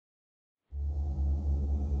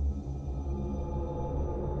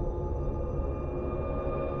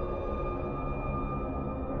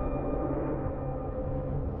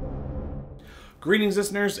Greetings,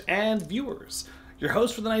 listeners and viewers. Your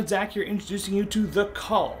host for the night, Zach, here, introducing you to The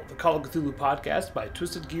Call of Cthulhu podcast by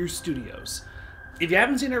Twisted Gear Studios. If you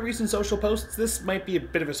haven't seen our recent social posts, this might be a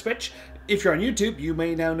bit of a switch. If you're on YouTube, you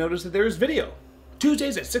may now notice that there is video.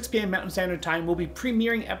 Tuesdays at 6 p.m. Mountain Standard Time, we'll be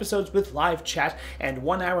premiering episodes with live chat, and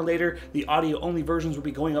 1 hour later, the audio-only versions will be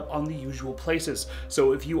going up on the usual places.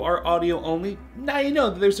 So if you are audio-only, now you know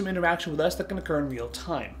that there's some interaction with us that can occur in real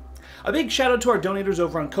time. A big shout out to our donators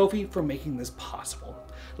over on Ko-fi for making this possible.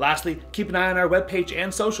 Lastly, keep an eye on our webpage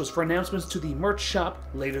and socials for announcements to the merch shop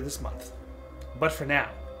later this month. But for now,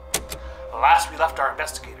 last we left our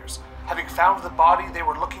investigators. Having found the body they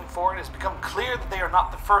were looking for, it has become clear that they are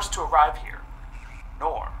not the first to arrive here.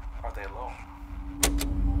 Nor are they alone.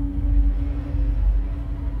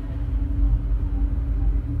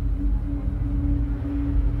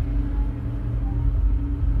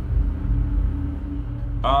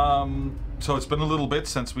 So it's been a little bit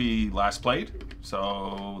since we last played, so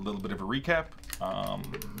a little bit of a recap.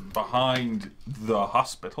 Behind the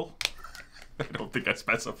hospital, I don't think I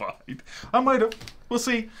specified. I might have, we'll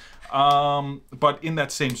see. But in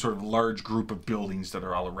that same sort of large group of buildings that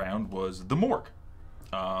are all around was the morgue.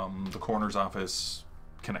 The coroner's office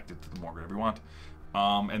connected to the morgue, whatever you want.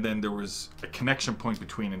 And then there was a connection point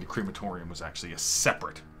between, and the crematorium was actually a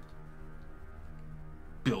separate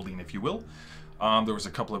building, if you will. There was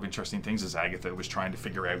a couple of interesting things as Agatha was trying to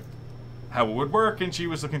figure out how it would work, and she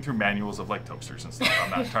was looking through manuals of like toasters and stuff. I'm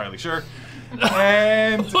not entirely sure.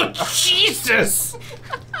 And oh, Jesus!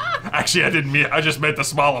 Actually, I didn't mean. I just meant the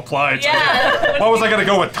small appliance. Yeah. What was I gonna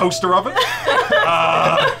go with? Toaster oven?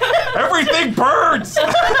 Everything burns.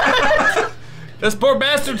 This poor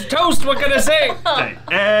bastard's toast. What can I say? Okay,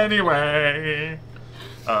 anyway,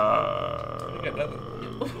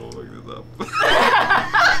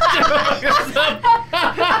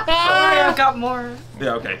 I've got more.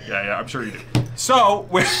 Yeah, okay. Yeah, I'm sure you do. So,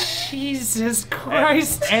 Jesus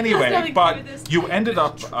Christ. Anyway, but you ended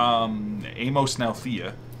up, Amos and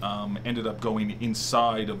Althea ended up going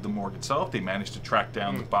inside of the morgue itself. They managed to track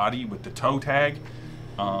down the body with the toe tag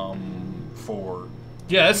for...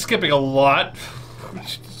 Yeah, that's skipping a lot.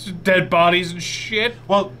 Dead bodies and shit.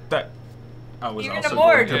 Well, that... I was You're also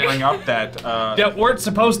going to bring up that... that weren't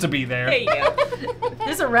supposed to be there. There you go.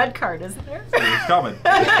 There's a red card, isn't there? It's coming.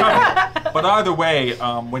 It's coming. But either way,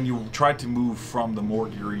 when you tried to move from the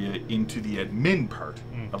morgue area into the admin part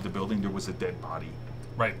of the building, there was a dead body.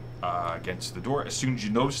 Right. Against the door. As soon as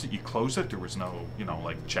you noticed it, you closed it. There was no,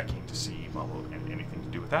 like checking to see, anything to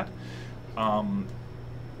do with that.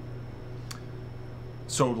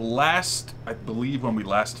 So last, I believe when we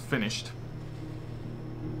last finished...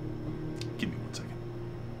 Give me 1 second.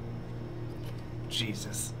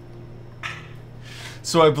 Jesus.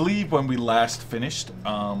 So I believe when we last finished,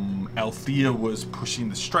 Althea was pushing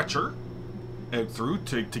the stretcher out through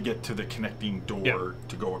to get to the connecting door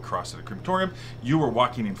to go across to the crematorium. You were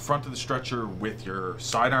walking in front of the stretcher with your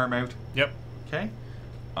sidearm out. Yep. Okay.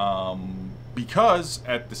 Because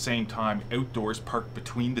at the same time, outdoors, parked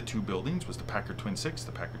between the two buildings, was the Packard Twin Six,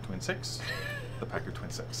 the Packard Twin Six, the Packard Twin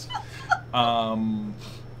Six.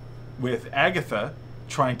 With Agatha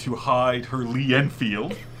trying to hide her Lee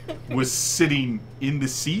Enfield, was sitting in the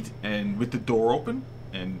seat and with the door open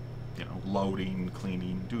and, loading,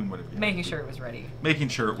 cleaning, doing whatever. Making sure it was ready. Making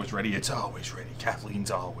sure it was ready. It's always ready.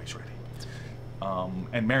 Kathleen's always ready.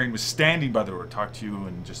 And Marion was standing by the door to talk to you,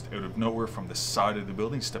 and just out of nowhere from the side of the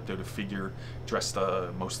building stepped out a figure dressed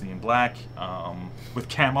mostly in black, with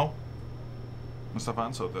camo and stuff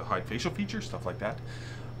on, so the hide facial features, stuff like that.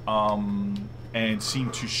 And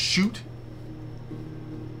seemed to shoot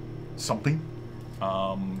something.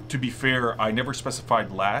 To be fair, I never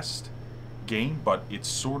specified last game, but it's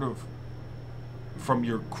sort of, from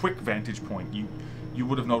your quick vantage point, you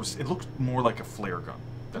would have noticed it looked more like a flare gun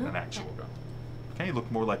than an actual gun. Okay, it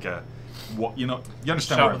looked more like a, you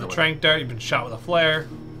understand shot what with a tranq dart, you've been shot with a flare.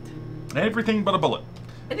 Everything but a bullet.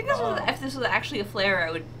 I think if this was actually a flare,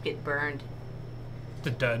 I would get burned. It's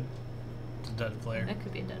a dead flare. That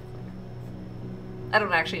could be a dead flare. I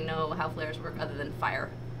don't actually know how flares work other than fire.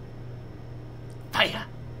 Fire!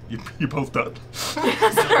 You both done.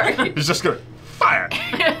 Sorry. It's just gonna fire!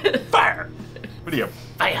 Fire! What are you,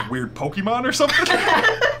 fire. Weird Pokemon or something?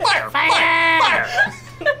 Fire! Fire! Fire!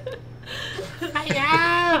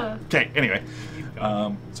 Fire! Okay, anyway.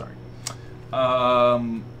 Sorry.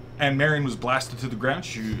 And Marion was blasted to the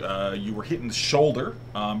ground. You were hit in the shoulder.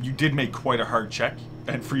 You did make quite a hard check.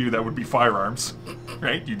 And for you, that would be firearms.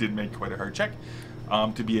 Right? You did make quite a hard check.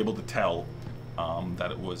 To be able to tell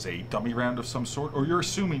that it was a dummy round of some sort, or you're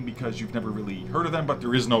assuming because you've never really heard of them, but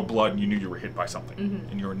there is no blood and you knew you were hit by something,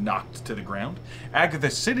 and you were knocked to the ground. Agatha,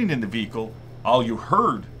 sitting in the vehicle, All you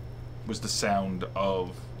heard was the sound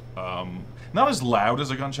of, not as loud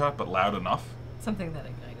as a gunshot, but loud enough. Something that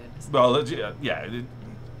ignited. Well, if you've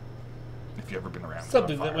ever been around.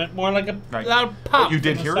 Something that went more like a Right. loud pop. But you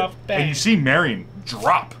did than a hear it, soft bang. and you see Marion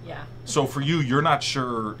drop. Yeah. So for you, you're not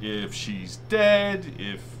sure if she's dead.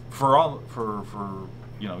 If for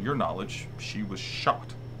your knowledge, she was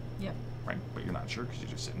shot. Yep. Right, but you're not sure because you're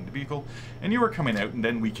just sitting in the vehicle, and you were coming out, and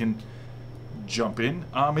then we can jump in.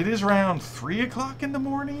 It is around 3 o'clock in the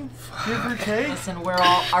morning, give or take. Listen,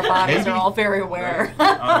 our bodies are all very aware.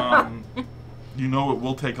 You know, it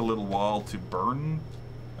will take a little while to burn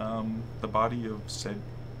the body of said.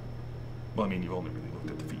 Well, I mean, you've only really looked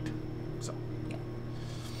at the feet, so. Yeah.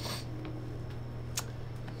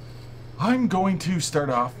 I'm going to start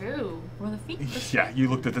off. Ooh, were the feet? Yeah, you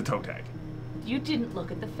looked at the toe tag. You didn't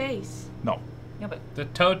look at the face. No. Yeah, but The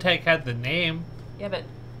toe tag had the name. yeah, but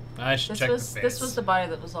I should check the face. this was the body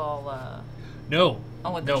that was all. No.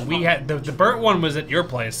 Oh, with No, the we trunk. had the burnt one was at your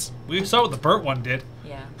place. We saw what the burnt one did.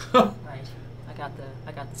 Yeah. Right. I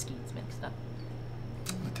got the skeets mixed up.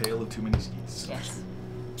 The tale of too many skis. Yes.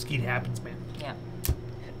 Skeet happens, man. Yeah.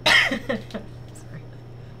 Sorry.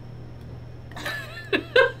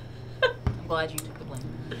 I'm glad you took the blame.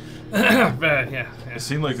 Yeah. It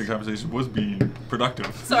seemed like the conversation was being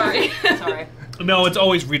productive. Sorry. Sorry. No, it's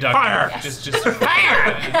always reductive. Fire! Yes. Just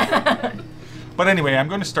fire! But anyway, I'm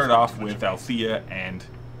going to start off with Althea and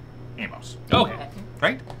Amos. Okay.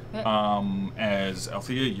 Right? Okay. As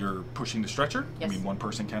Althea, you're pushing the stretcher. Yes. I mean, one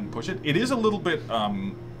person can push it. It is a little bit.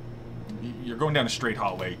 You're going down a straight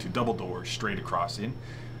hallway to double doors straight across in.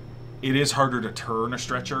 It is harder to turn a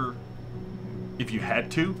stretcher if you had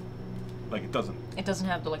to. Like, it doesn't. It doesn't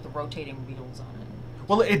have the rotating wheels on it.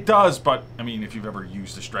 Well, it does, but I mean, if you've ever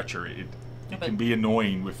used a stretcher, it But- can be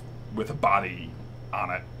annoying with a body on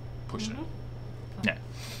it pushing it. Yeah,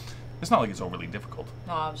 it's not like it's overly difficult.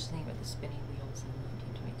 No, I was just thinking about the spinning wheels in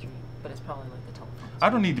 1923, but it's probably like the telephone. I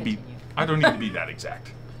don't need to be. Continue. I don't need to be that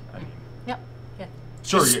exact. I mean, Yep. Yeah.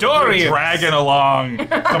 sure, The story you're is- dragging along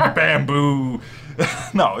some bamboo.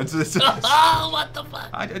 No, it's Oh, what the fuck?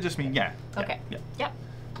 I just mean, yeah. Okay. Yeah. Yep.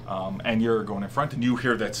 And you're going in front, and you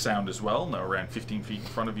hear that sound as well. Now, around 15 feet in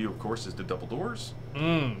front of you, of course, is the double doors.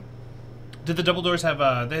 Did the double doors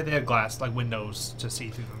have they had glass like windows to see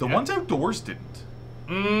through them? The yeah? ones outdoors didn't.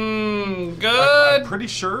 Good. I'm pretty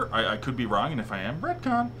sure. I could be wrong, and if I am,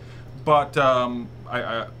 retcon. But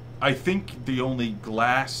I think the only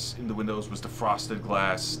glass in the windows was the frosted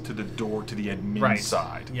glass to the door to the admin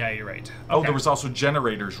side. Yeah, you're right. Oh, Okay. there was also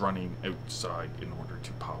generators running outside in order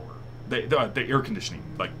to power the air conditioning,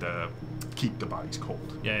 like the keep the bodies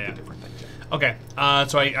cold. Yeah. The different things. Yeah. Okay,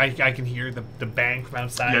 so I can hear the bang from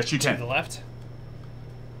outside. Yes, you to can. the left,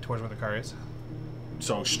 towards where the car is.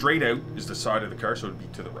 So straight out is the side of the car, so it'd be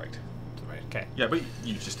to the right. To the right. Okay. Yeah, but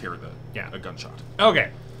you just hear Yeah. a gunshot. Okay.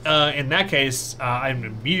 In that case, I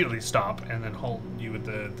immediately stop and then hold you with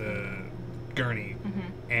the gurney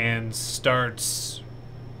and starts.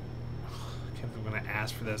 I can't believe I'm gonna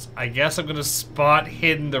ask for this. I guess I'm gonna spot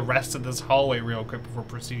hidden the rest of this hallway real quick before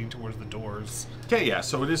proceeding towards the doors. Okay, yeah.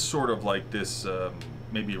 So it is sort of like this,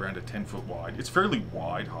 maybe around a 10-foot wide. It's fairly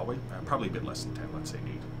wide hallway, probably a bit less than 10. Let's say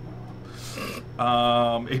 8.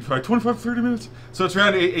 8 by 25, 30 minutes. So it's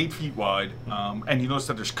around 8 feet wide. And you notice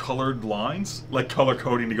that there's colored lines, like color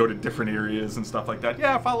coding to go to different areas and stuff like that.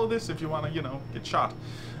 Yeah, follow this if you want to, get shot.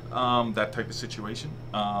 That type of situation.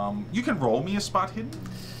 You can roll me a spot hidden.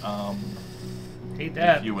 Hate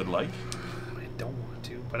that. If you would like. I don't want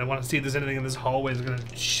to, but I want to see if there's anything in this hallway that's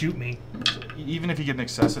gonna shoot me. Even if you get an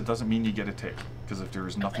excess, it doesn't mean you get a tick. Because if there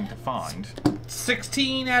is nothing to find.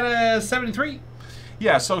 16 out of 73.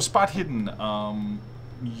 Yeah, so spot hidden, I'm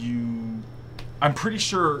pretty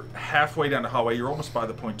sure halfway down the hallway, you're almost by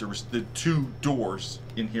the point there was the 2 doors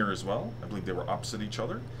in here as well. I believe they were opposite each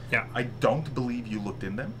other. Yeah. I don't believe you looked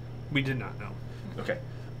in them. We did not know. Okay.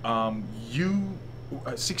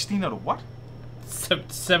 16 out of what?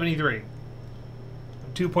 73. I'm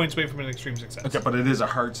 2 points away from an extreme success. Okay, but it is a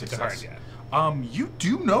hard It's a success. hard, yeah. You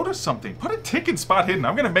do notice something. Put a tick in spot hidden.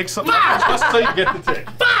 I'm going to make something up just so you get the tick.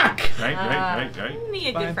 Fuck! Right. Me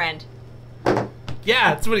a Fine. good friend.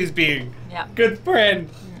 Yeah, that's what he's being. Yeah. Good friend.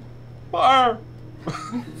 Fire!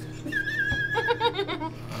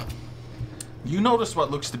 You notice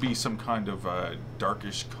what looks to be some kind of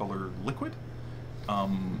darkish colored liquid.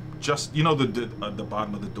 Just the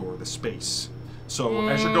bottom of the door, the space. So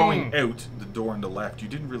as you're going out the door on the left, you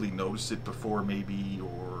didn't really notice it before, maybe,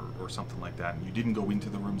 or something like that. And you didn't go into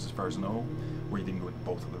the rooms, as far as I know, or you didn't go into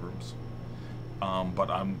both of the rooms. But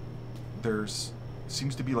there's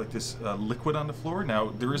seems to be like this liquid on the floor.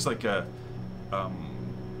 Now there is like a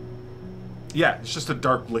Yeah, it's just a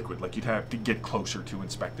dark liquid. Like, you'd have to get closer to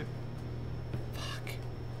inspect it. Fuck.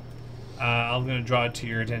 I'm gonna draw it to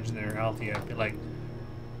your attention there, Althea. Be like,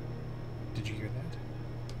 did you hear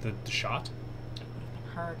that? The shot? It would have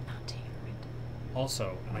been hard not to hear it.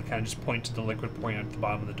 Also, and I kind of just point to the liquid pouring out at the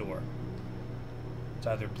bottom of the door. It's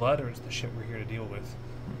either blood or it's the shit we're here to deal with.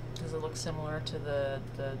 Does it look similar to the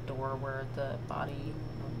door where the body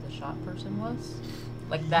of the shot person was?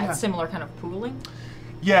 Like that similar kind of pooling?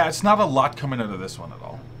 Yeah, it's not a lot coming out of this one at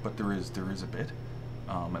all, but there is a bit,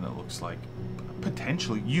 and it looks like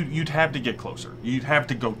potentially you'd have to get closer. You'd have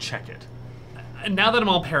to go check it. Now that I'm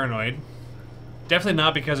all paranoid, definitely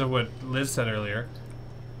not because of what Liz said earlier.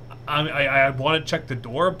 I want to check the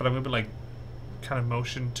door, but I'm gonna be like, kind of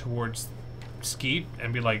motion towards Skeet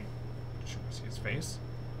and be like, should we see his face?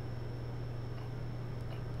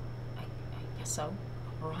 I guess so.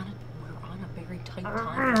 We're on a very tight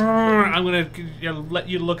time. I'm gonna let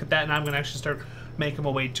you look at that, and I'm gonna actually start making my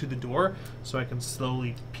way to the door so I can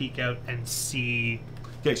slowly peek out and see.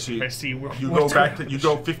 Okay, so I see where you go back to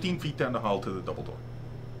 15 feet down the hall to the double door.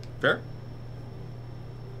 Fair?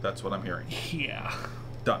 That's what I'm hearing. Yeah.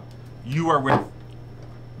 Done. You are with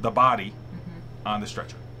the body on the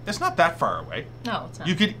stretcher. It's not that far away. No, it's not.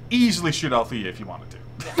 You could easily shoot Althea if you wanted to.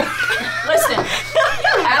 Listen,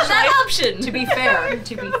 You have that option. to be fair,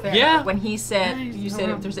 Yeah. when you said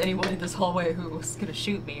if there's anyone in this hallway who was gonna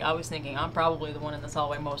shoot me, I was thinking I'm probably the one in this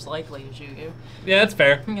hallway most likely to shoot you. Yeah, that's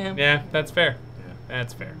fair. Yeah. Yeah, that's fair. Yeah.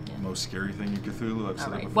 That's fair. The most scary thing in Cthulhu I've said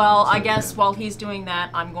All right. before. Well, I've I said it guess again. while he's doing that,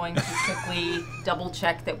 I'm going to quickly double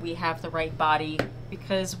check that we have the right body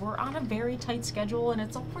because we're on a very tight schedule and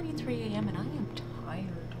it's already 3 a.m. and I am tired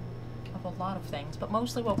of a lot of things, but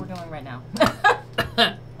mostly what we're doing right now.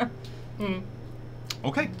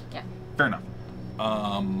 Okay. Yeah. Fair enough.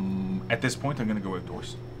 At this point, I'm going to go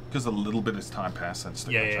outdoors because a little bit of time passed since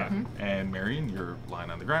the Yeah. contract. And Marion, you're lying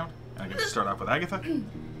on the ground. And I'm going to start off with Agatha.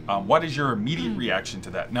 What is your immediate reaction to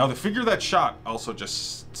that? Now, the figure that shot also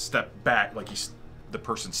just stepped back, like the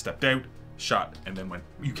person stepped out, shot, and then went.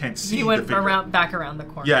 You can't see He the went figure. back around the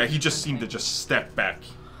corner. Yeah, he just seemed to just step back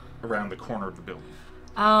around the corner of the building.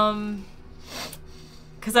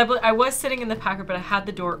 Because I was sitting in the Packer, but I had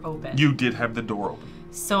the door open. You did have the door open.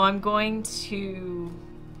 So I'm going to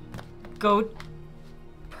go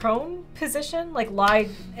prone position, like lie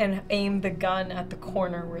and aim the gun at the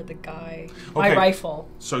corner where the guy, my Okay. rifle.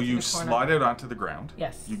 So you the corner. slide out onto the ground.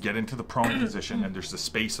 Yes. You get into the prone position, and there's the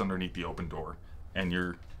space underneath the open door, and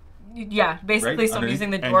you're Yeah, basically, right so I'm underneath, using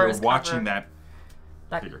the and door you're as watching cover.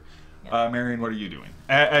 that figure. Marion, what are you doing?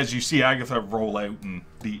 As you see Agatha roll out and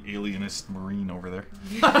the alienist marine over there.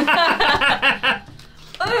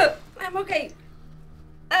 I'm okay.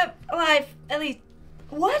 Alive, at least.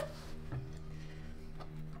 What?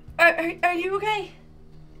 Are you okay?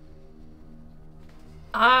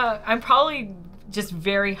 I'm probably just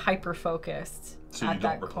very hyper focused So you at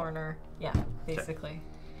don't that recall. corner. Yeah, basically.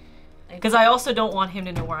 Because I also don't want him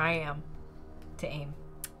to know where I am to aim.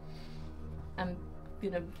 I'm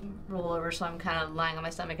gonna roll over, so I'm kind of lying on my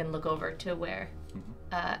stomach and look over to where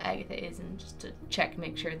Agatha is, and just to check,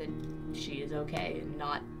 make sure that she is okay and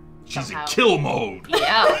not. She's somehow... in kill mode.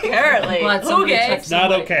 Yeah, apparently. Glad somebody Okay. checked Not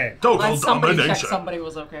somebody. okay. Total Glad somebody checked domination. somebody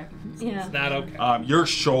was okay. Yeah. It's not okay. Your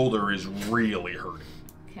shoulder is really hurting.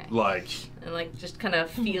 Okay. Like, And like just kind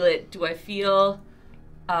of feel it. Do I feel?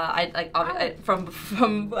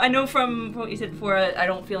 From I know from what you said before. I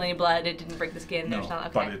don't feel any blood. It didn't break the skin. no, There's not.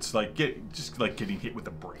 Okay. but it's like just like getting hit with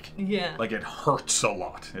a brick. Yeah. Like it hurts a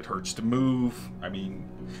lot. It hurts to move. I mean,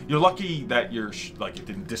 you're lucky that you're like it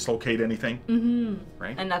didn't dislocate anything. Mm-hmm.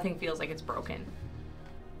 Right. And nothing feels like it's broken.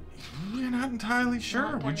 You're not entirely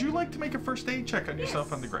sure. Would you like to make a first aid check on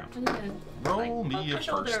yourself on the ground? Roll me a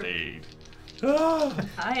first aid. Ow!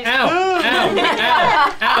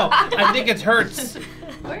 I think it hurts.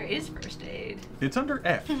 Where is first aid? It's under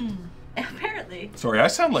F. Apparently. Sorry, I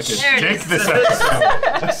sound like a There it dick is. this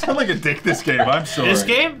episode. I sound like a dick this game. I'm sorry. This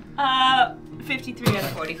game? 53 out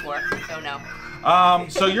of 44. So no.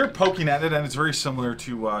 So you're poking at it, and it's very similar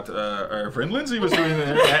to what our friend Lindsay was doing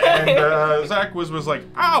there. And Zach was like,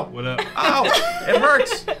 "Ow! What up? Ow! It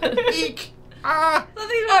hurts! Eek! Ah!"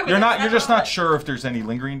 Nothing's wrong with You're it. not. You're just not sure if there's any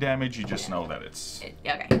lingering damage. You just know that it's. Okay.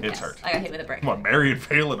 It's yes. hurt. I got hit with a brick. What, Marion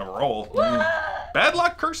failing a roll? Bad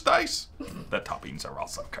luck, cursed dice. The toppings are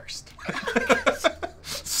also cursed.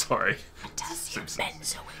 Sorry.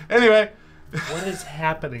 Simpsons. Anyway. What is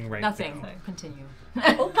happening right Nothing. now? Continue.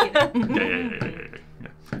 Okay.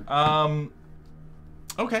 Yeah.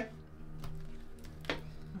 Okay.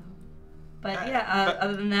 But yeah,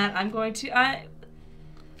 other than that, I'm going to.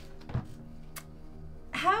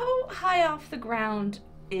 How high off the ground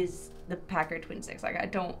is the Packard Twin Six. Like, I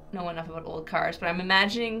don't know enough about old cars, but I'm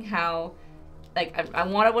imagining how, like,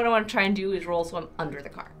 what I want to try and do is roll so I'm under the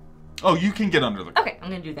car. Oh, you can get under the car. Okay, I'm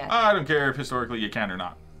gonna do that. I don't care if historically you can or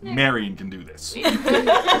not. Marion can do this. I'm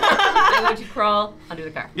going to crawl under the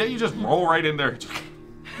car. Yeah, you just roll right in there.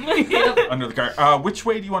 Under the car. Which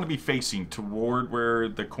way do you want to be facing? Toward where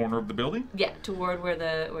the corner of the building? Yeah, toward where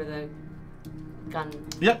the gun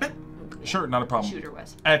Yep. Sure, not a problem. shooter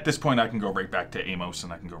was. At this point, I can go right back to Amos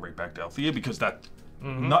and I can go right back to Althea because that,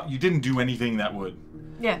 you didn't do anything that would.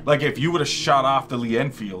 Yeah. Like if you would have shot off the Lee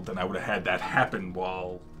Enfield, then I would have had that happen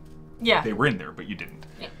while Yeah. they were in there, but you didn't.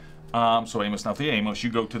 Yeah. So Amos and Althea. Amos, you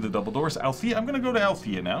go to the double doors. Althea, I'm going to go to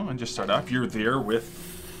Althea now and just start off. You're there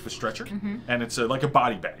with the stretcher, and it's like a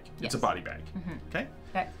body bag. It's a body bag. Okay?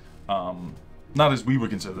 Okay. Not as we would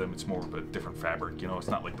consider them. It's more of a different fabric. You know, it's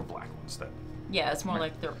not like the black ones that. Yeah, it's more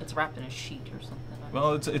like it's wrapped in a sheet or something.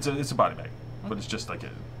 Well, it's a body bag, but it's just like a.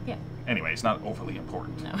 Yeah. Anyway, it's not overly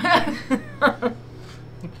important. No.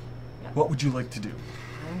 What would you like to do?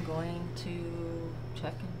 I'm going to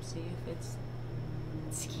check and see if it's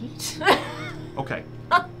skeet. Okay.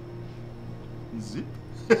 Zip.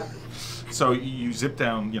 So you zip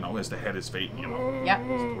down, as the head is fading, Yeah.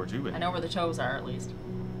 towards you. I know where the toes are at least.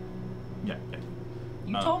 Yeah.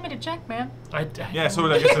 You told me to check, man. Yeah,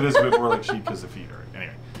 so I guess it is a bit more like sheep because the feet are.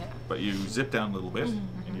 Anyway. But you zip down a little bit,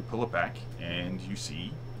 and you pull it back, and you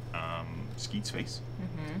see Skeet's face.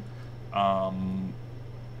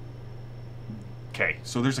 Okay,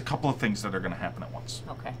 so there's a couple of things that are going to happen at once.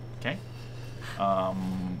 Okay. Okay?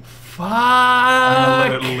 Fuck!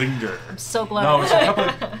 I'm gonna let it linger. I'm so glad. No,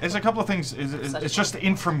 it's a couple of things. It's just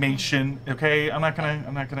information, okay? I'm not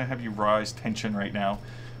gonna have you rise tension right now.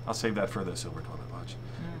 I'll save that for the Silver Toilet Lodge.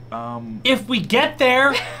 If we get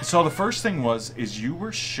there, So the first thing is you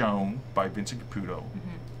were shown by Vincent Caputo.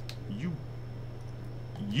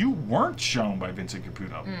 You weren't shown by Vincent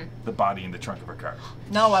Caputo the body in the trunk of her car.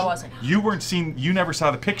 No, I wasn't. You weren't seen. You never saw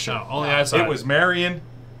the picture. no, only I saw it. It was Marion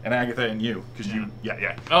and Agatha and you, because you.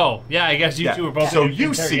 Yeah. Oh, yeah, I guess you Yeah. two were both So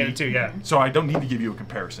you see, interrogated too, yeah. So I don't need to give you a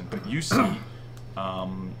comparison, but you see,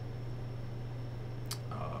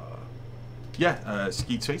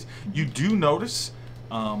 Skeet's face. You do notice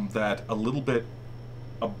that a little bit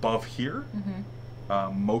above here,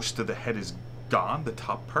 most of the head is gone, the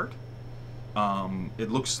top part. It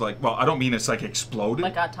looks like, well, I don't mean it's like exploded,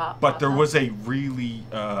 Like on top. but there was a really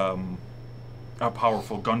a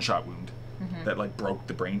powerful gunshot wound that like broke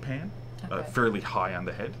the brain pan, Okay. fairly high on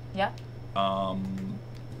the head. Yeah.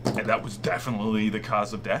 And that was definitely the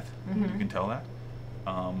cause of death. You can tell that.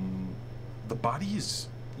 The body is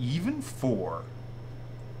even for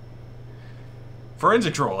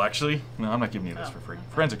forensics roll, actually. No, I'm not giving you this for free.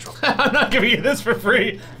 Forensics roll. I'm not giving you this for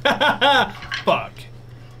free. Fuck.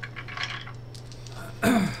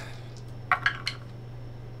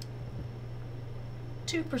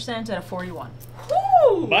 2% at a 41.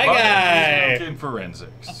 Woo! My guy. In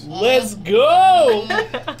forensics. Let's go.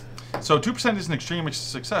 So 2% is an extreme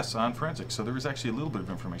success on forensics. So there is actually a little bit of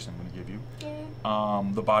information I'm going to give you.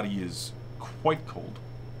 The body is quite cold.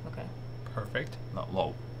 Okay. Perfect. Not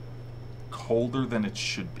low. Colder than it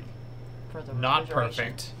should be. For the Not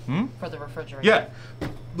refrigeration. perfect. For the refrigeration. Yeah,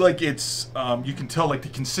 like it's you can tell like the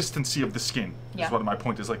consistency of the skin Yeah. is what my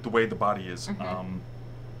point is, like the way the body is.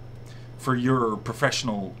 For your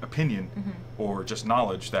professional opinion or just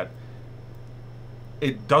knowledge, that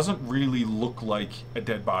it doesn't really look like a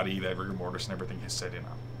dead body that rigor mortis and everything has set in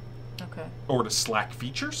on, Okay. or the slack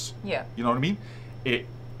features. Yeah. You know what I mean? It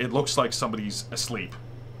looks like somebody's asleep,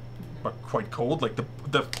 but quite cold. Like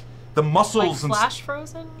the muscles Like and flash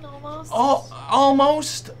frozen almost. Oh,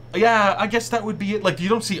 almost. Yeah, I guess that would be it. Like you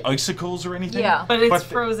don't see icicles or anything. Yeah. But it's the-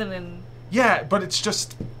 frozen in. Yeah, but it's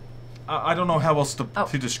just. I don't know how else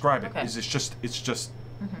to describe it. Okay. It's just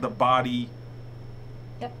the body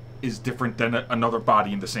Yep. is different than another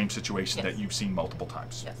body in the same situation Yes. that you've seen multiple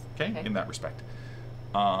times. Yes. Okay? Okay. In that respect.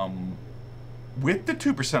 With the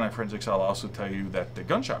 2% on forensics, I'll also tell you that the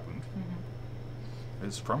gunshot wound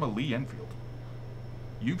is from a Lee Enfield.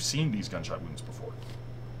 You've seen these gunshot wounds before.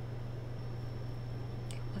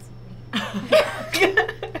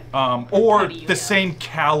 Or How do you the know? same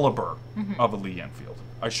caliber of a Lee Enfield.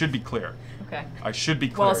 I should be clear. Okay. I should be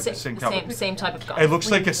clear. Well, the same the caliber. same type of gun. It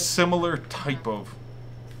looks like a similar type of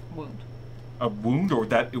wound. a wound, or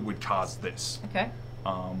that it would cause this. Okay.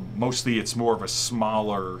 Mostly, it's more of a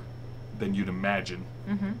smaller than you'd imagine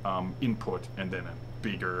input, and then a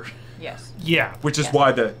bigger, Yes. Yeah. which is Yes.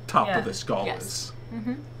 why the top Yeah. of the skull Yes. is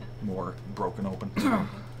more broken open.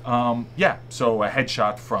 Yeah, so a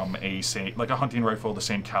headshot from like a hunting rifle, the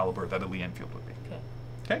same caliber that a Lee Enfield would be.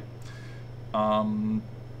 Okay. Okay.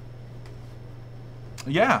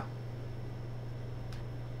 Yeah.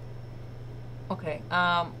 Okay.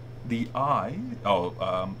 The eye.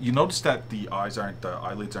 Oh, you notice that the eyelids aren't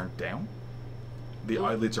down. The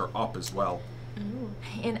eyelids are up as well.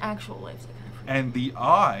 In actual life, they kind of. And the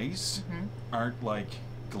eyes aren't like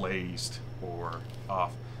glazed or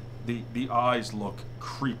off. The eyes look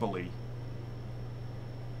creepily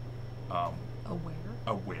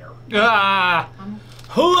aware. Ah!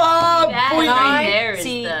 That Boy. right there is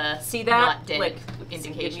see the that not dead like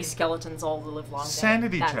indication. give me skeletons all the live long.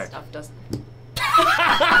 Sanity that check. stuff doesn't.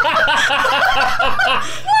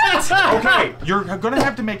 Okay, you're going to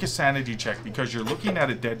have to make a sanity check because you're looking at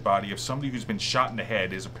a dead body of somebody who's been shot in the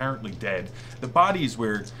head, is apparently dead. The body is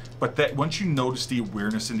weird, but that once you notice the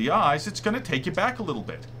awareness in the eyes, it's going to take you back a little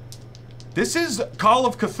bit. This is Call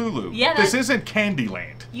of Cthulhu. Yeah, this isn't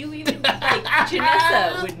Candyland. You like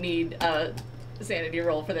Janessa would need a sanity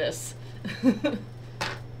roll for this.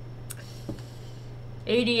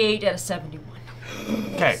 88 out of 71.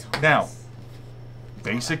 Okay, now,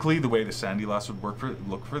 basically the way the sandy loss would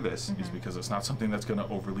look for this is because it's not something that's going to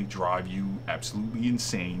overly drive you absolutely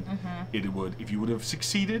insane. It would, if you would have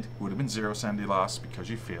succeeded, it would have been 0 sandy loss. Because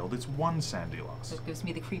you failed, it's 1 sandy loss. So it gives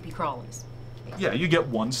me the creepy crawlies. Yeah, you get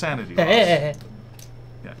 1 sanity loss.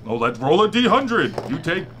 Yeah. Oh, let's roll a d100. You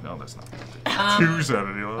take. No, that's not. 2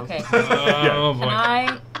 sanity loss. Okay. Oh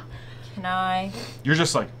boy. Can I? You're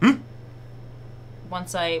just like.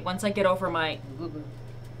 Once I get over my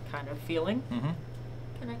kind of feeling,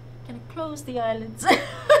 can I close the eyelids?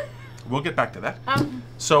 We'll get back to that.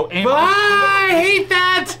 So, I hate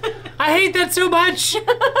that! I hate that so much!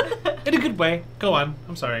 In a good way. Go on.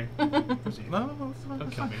 I'm sorry. No, it's fine.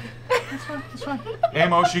 Don't kill me. It's fine.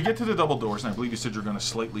 Amos, you get to the double doors, and I believe you said you're going to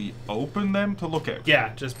slightly open them to look at.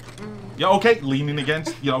 Yeah, just... Yeah, okay, leaning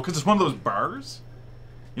against, because it's one of those bars.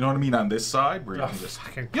 You know what I mean, on this side, where you can just...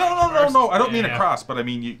 fucking No, I don't mean Yeah. across, but I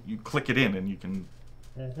mean you click it in, and you can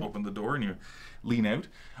open the door, and you lean out.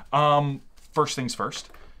 First things first.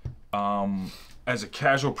 As a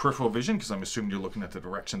casual peripheral vision, because I'm assuming you're looking at the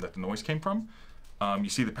direction that the noise came from, you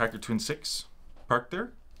see the Packard Twin 6 parked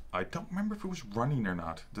there. I don't remember if it was running or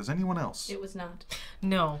not. Does anyone else? It was not,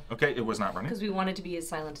 No. Okay, it was not running. because we wanted to be as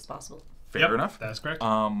silent as possible. Fair enough. That's correct.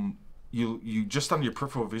 You just on your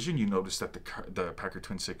peripheral vision, you notice that the Packard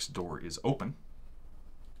Twin 6 door is open.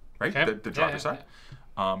 Right? Okay. The driver's side.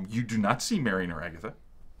 You do not see Marion or Agatha.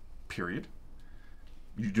 Period.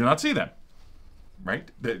 You do not see them.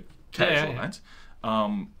 Right? The casual lens.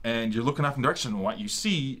 And you're looking off in direction, and what you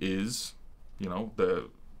see is, the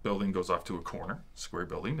building goes off to a corner, square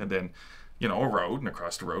building, and then, a road, and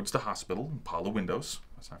across the road's the hospital, and pile of windows.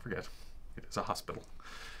 Let's not forget, it is a hospital.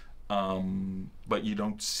 But you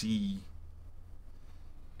don't see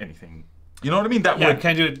anything. You know what I mean? That Yeah, would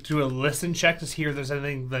can I do a listen check to see if there's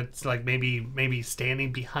anything that's like maybe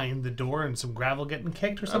standing behind the door and some gravel getting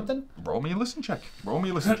kicked or something? roll me a listen check.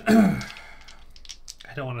 I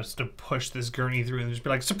don't want us to push this gurney through and just be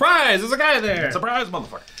like, surprise, there's a guy there! Surprise,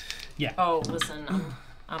 motherfucker. Yeah. Oh, listen,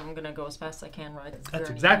 I'm gonna go as fast as I can ride this That's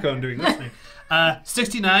gurney. exactly what I'm doing listening.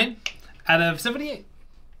 69 out of 78.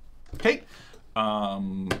 Okay.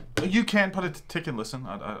 You can put a tick and listen.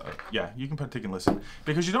 Yeah, you can put a tick and listen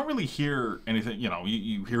because you don't really hear anything.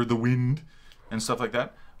 You hear the wind and stuff like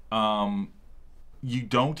that. You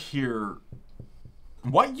don't hear.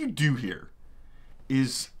 What you do hear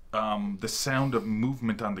is the sound of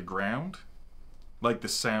movement on the ground, like the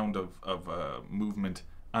sound of movement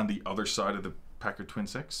on the other side of the Packard Twin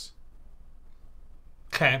 6.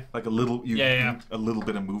 Okay. Like a little, Yeah. a little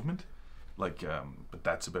bit of movement, like, but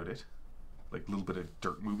that's about it. Like a little bit of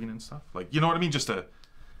dirt moving and stuff. Like, you know what I mean? Just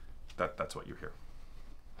that's what you hear.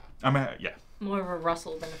 Yeah. More of a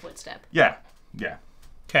rustle than a footstep. Yeah.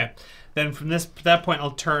 Okay. Then from that point,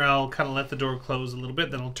 I'll kind of let the door close a little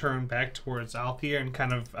bit. Then I'll turn back towards Althea and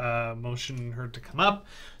kind of motion her to come up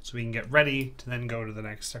so we can get ready to then go to the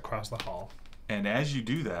next across the hall. And as you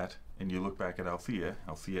do that, and you look back at Althea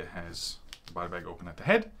has the body bag open at the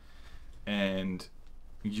head, and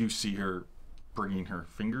you see her bringing her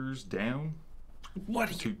fingers down. What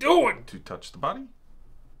are you doing? To touch the body.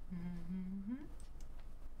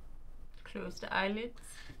 Close the eyelids.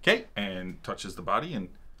 Okay, and touches the body, and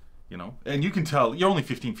and you can tell you're only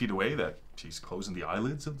 15 feet away that she's closing the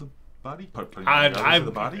eyelids of the body, putting the eyelids of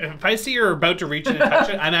the body. If I see her about to reach in and touch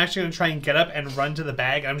it, I'm actually going to try and get up and run to the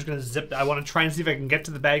bag. I'm just going to zip. I want to try and see if I can get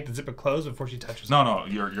to the bag to zip it closed before she touches it. No,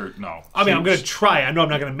 you're no. I mean, I'm going to try. I know I'm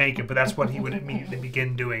not going to make it, but that's what he would immediately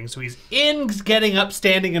begin doing. So he's in getting up,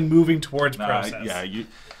 standing, and moving towards process. Yeah,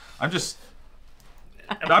 I'm just.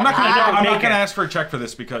 I'm not going to ask for a check for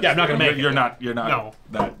this because I'm not going to make it. You're not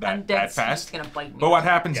I'm that dead fast. He's gonna bite me. But what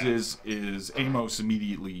happens is Amos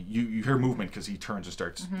immediately you hear movement because he turns and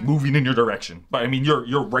starts moving in your direction. But I mean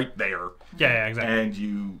you're right there. Yeah, exactly. And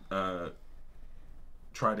you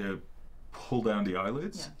try to pull down the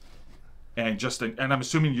eyelids. Yeah. And I'm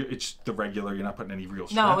assuming it's the regular. You're not putting any real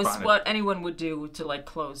stress No, it's on what anyone would do to like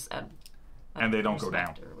close and they don't go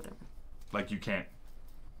down. or whatever. Like you can't.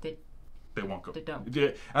 They won't go. They don't.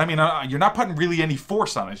 I mean, you're not putting really any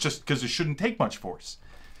force on it. It's just because it shouldn't take much force.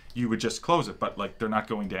 You would just close it, but like they're not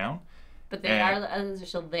going down. But the eyelids are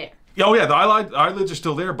still there. Oh yeah, the eyelids are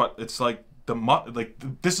still there, but it's like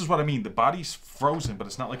this is what I mean. The body's frozen, but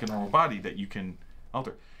it's not like a normal body that you can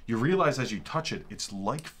alter. You realize as you touch it, it's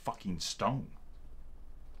like fucking stone.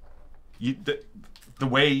 The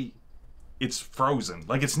way it's frozen,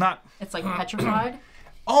 like it's not. It's like petrified.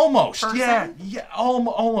 Almost, person? yeah,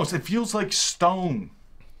 almost. It feels like stone,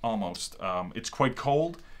 almost. It's quite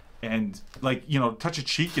cold, and like touch a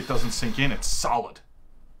cheek, it doesn't sink in. It's solid.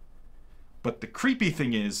 But the creepy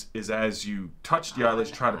thing is as you touch the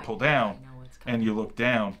eyelids, try to pull down, and you look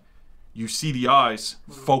down, you see the eyes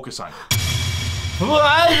focus on you. Nope.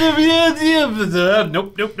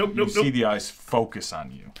 You see the eyes focus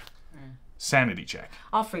on you. Sanity check.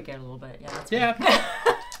 I'll freak out a little bit. Yeah. That's Yeah.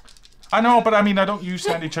 I know, but I mean, I don't use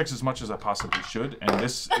sanity checks as much as I possibly should, and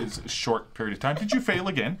this is a short period of time. Did you fail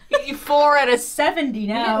again? 4 out of 70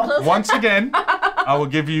 now. Once again, I will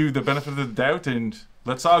give you the benefit of the doubt, and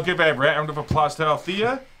let's all give a round of applause to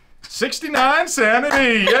Althea. 69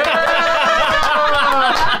 sanity! Yeah!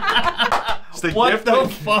 It's the What the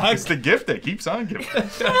fuck? It's the gift that keeps on giving.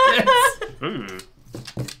 Ooh.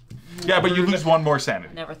 Yeah, but you lose one more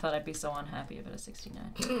sanity. Never thought I'd be so unhappy about a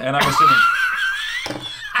 69. And I'm assuming...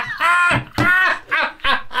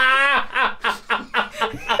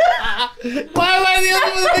 Why am I the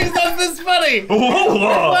only one that thinks that's this funny?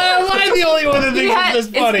 Why am I the only one that thinks that's this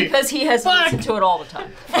funny? It's because he has listened to it all the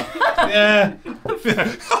time. Yeah.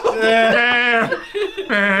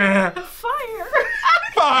 Fire!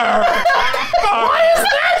 Why is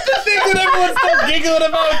that the thing that everyone's still giggling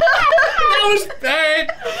about? That was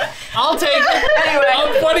bad. I'll take it. Anyway.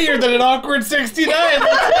 I'm funnier than an awkward 69. Let's go.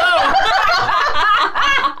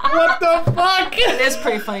 What the fuck? It is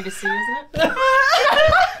pretty funny to see, isn't it?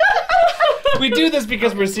 We do this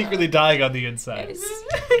because we're secretly dying on the inside.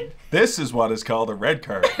 This is what is called a red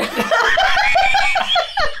card.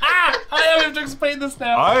 I don't have to explain this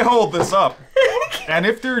now. I hold this up, and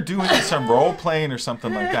if they're doing some role playing or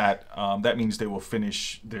something like that, that means they will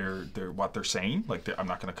finish their what they're saying. Like I'm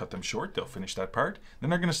not going to cut them short. They'll finish that part. Then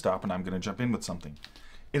they're going to stop, and I'm going to jump in with something.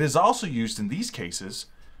 It is also used in these cases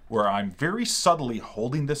where I'm very subtly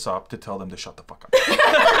holding this up to tell them to shut the fuck up.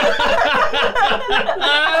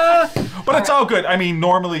 But it's all good. I mean,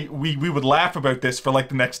 normally we would laugh about this for like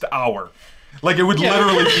the next hour. Like it would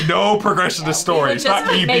literally be no progression to story. It's not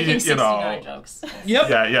me being, jokes. Yep.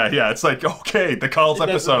 Yeah. It's like, okay, the Calls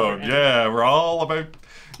episode. Yeah, we're all about.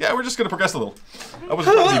 Yeah, we're just gonna progress a little. I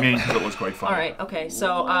wasn't really mean because it was quite fun. All right. Okay.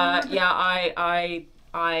 So, I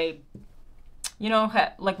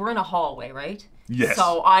like we're in a hallway, right? Yes.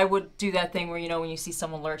 So I would do that thing where when you see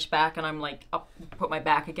someone lurch back and I'm like put my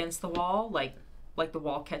back against the wall, like the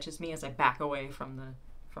wall catches me as I back away from the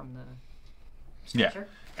stretcher. Yeah.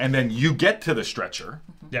 And then you get to the stretcher.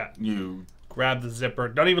 Yeah. You grab the zipper.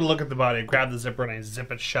 Don't even look at the body. Grab the zipper and I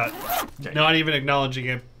zip it shut. Okay. Not even acknowledging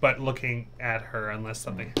it, but looking at her unless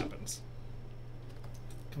something happens.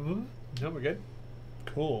 No, we're good.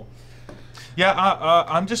 Cool. Yeah,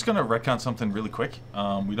 I'm just going to retcon something really quick.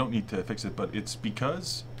 We don't need to fix it, but it's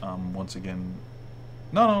because, once again...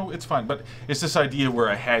 No, it's fine. But it's this idea where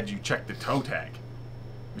I had you check the toe tag,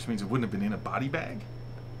 which means it wouldn't have been in a body bag.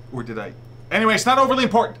 Or did I... Anyway, it's not overly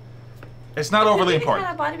important. It's not overly important.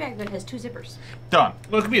 It's not a body bag that has 2 zippers. Done.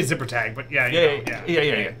 Well, it could be a zipper tag, but yeah.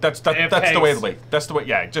 That's the way. That's the way.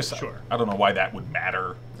 Yeah, just sure. I don't know why that would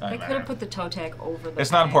matter. I could have put the toe tag over the.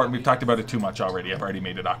 It's not important. We've talked about it too much already. I've already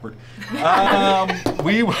made it awkward.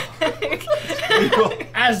 We will.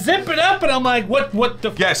 I zip it up, and I'm like, what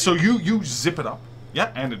the? Yeah. So you zip it up.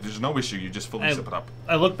 Yeah, and there's no issue. You just fully zip it up.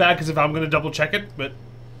 I look back as if I'm going to double check it, but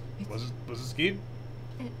was it skied?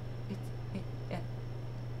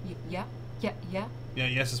 Yeah. Yeah,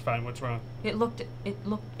 yes, it's fine. What's wrong? It looked at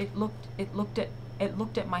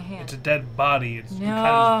my hand. It's a dead body. It's kind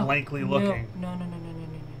of just blankly looking. No.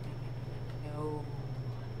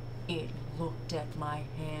 It looked at my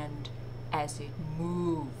hand as it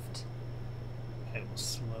moved. I will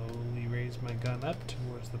slowly raise my gun up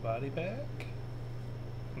towards the body bag.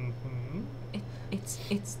 Mm-hmm.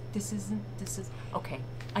 This is okay.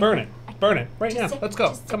 Burn it. Burn it. Right now. Let's go.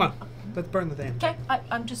 just Come on. Let's burn the thing. Okay,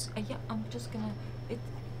 I'm just gonna.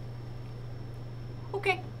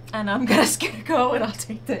 Okay, and I'm just gonna go and I'll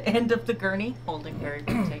take the end of the gurney, holding very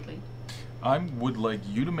tightly. I would like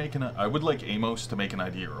you to make I would like Amos to make an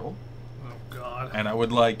idea roll. Oh, God. And I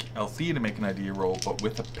would like Althea to make an idea roll, but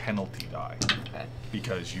with a penalty die. Okay.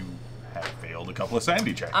 Because you have failed a couple of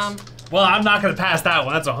sanity checks. Well, I'm not going to pass that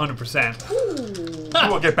one. That's 100%.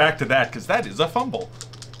 We'll get back to that, because that is a fumble.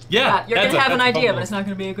 Yeah. You're gonna have an idea, fumble. but it's not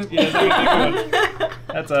gonna be a good one. Yeah, it's not gonna be a good one.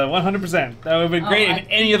 That's a 100%. That would have been great in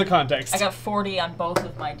any other context. I got 40 on both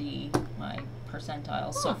of my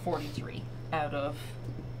percentiles, so 43 out of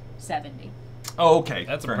 70. Oh, okay.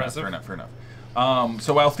 That's fair impressive. Enough, fair enough.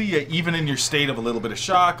 So Althea, even in your state of a little bit of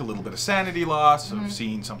shock, a little bit of sanity loss, of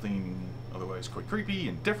seeing something otherwise quite creepy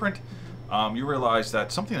and different, you realize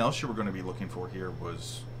that something else you were going to be looking for here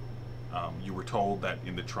was, you were told that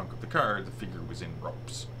in the trunk of the car, the figure was in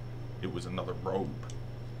robes. It was another robe.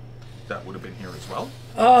 That would have been here as well.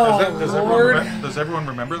 Oh, Does everyone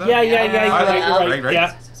remember that? Yeah. You're right.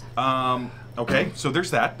 Yeah. Okay, so there's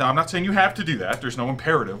that. Now, I'm not saying you have to do that. There's no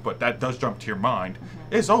imperative, but that does jump to your mind.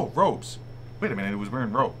 Robes. Wait a minute, it was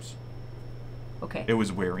wearing robes. Okay. It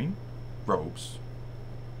was wearing robes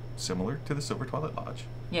similar to the Silver Twilight Lodge.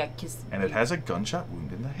 Yeah, because... And it has a gunshot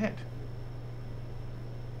wound in the head.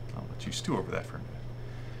 I'll let you stew over that for a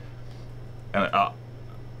minute. And,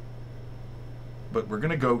 but we're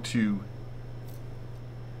gonna go to...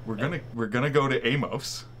 We're gonna go to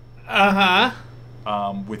Amos.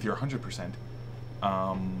 With your 100%.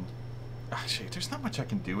 Shit, there's not much I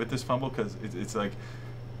can do with this fumble because it's like,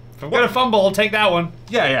 If I'm gonna fumble, I'll take that one.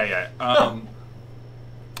 yeah.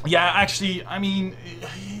 Yeah, actually, I mean,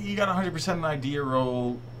 you got 100% an idea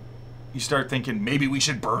roll. You start thinking maybe we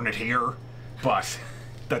should burn it here, but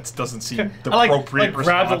that doesn't seem the appropriate response.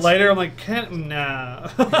 Grab the lighter. I'm like, nah.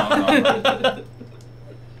 No.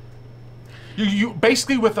 You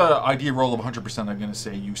basically, with an idea roll of 100%, I'm going to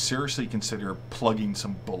say you seriously consider plugging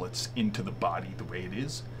some bullets into the body the way it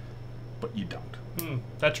is, but you don't.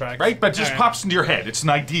 That tracks. Right? But it just pops into your head. It's an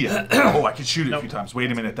idea. Oh, I can shoot it a few Nope. times.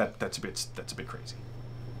 Wait a minute, that's a bit crazy.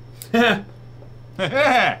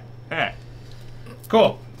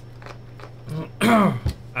 Cool.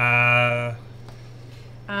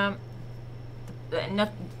 The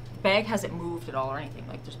bag hasn't moved at all or anything.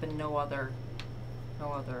 Like, there's been no other...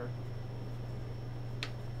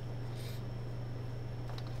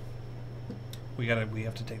 We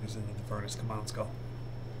have to take this into the furnace. Come on, let's go.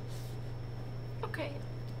 Okay.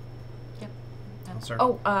 Yep. I'll start.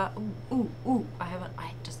 I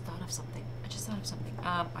just thought of something.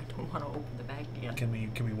 I don't want to open the bag again. Can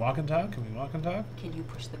we walk and talk? Can you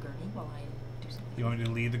push the gurney while I do something? You want me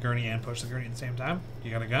to lead the gurney and push the gurney at the same time? You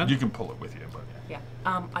got a gun? You can pull it with you, but yeah.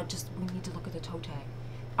 Yeah. We need to look at the toe tag.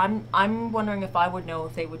 I'm wondering if I would know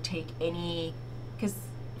if they would take any, because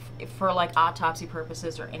for like autopsy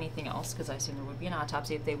purposes or anything else, because I assume there would be an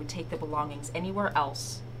autopsy, if they would take the belongings anywhere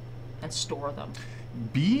else and store them.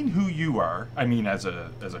 Being who you are, I mean, as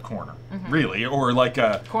a coroner, really, or like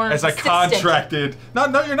Coroner's as a assistant. contracted. No,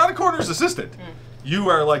 you're not a coroner's assistant. You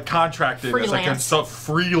are like contracted Freelance. as a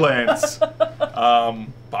freelance.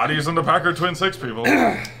 Bodies in the Packard Twin 6, people.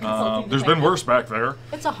 There's been worse back there.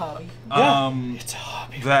 It's a hobby. It's a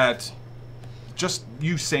hobby. That just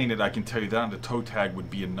you saying it, I can tell you that on the toe tag would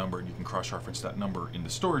be a number, and you can cross-reference that number in the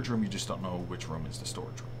storage room. You just don't know which room is the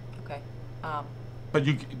storage room. Okay. But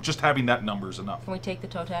you just having that number is enough. Can we take the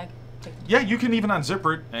toe tag? Yeah, you can even unzip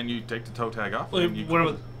it, and you take the toe tag off. And you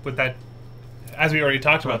With that, as we already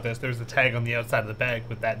talked about this, there's the tag on the outside of the bag.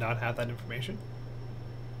 Would that not have that information?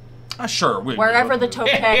 Sure. Wherever the toe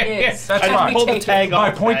tag is. That's I just fine. pulled the tag off My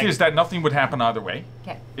the point bag. is that nothing would happen either way.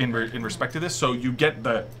 Okay. In respect to this, so you get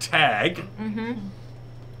the tag.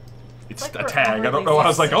 It's Like a for tag. I don't everything. know. I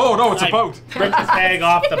was like, oh no, it's a I boat. Break the tag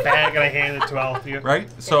off the bag and I hand it to Althea. Right.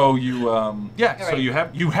 So you, So right.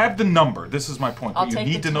 you have the number. This is my point. I'll But you take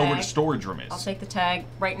need the to know where the tag. storage room is. I'll take the tag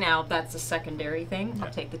right now. That's a secondary thing. Yeah.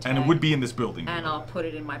 I'll take the tag. And it would be in this building. And I'll put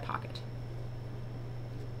it in my pocket.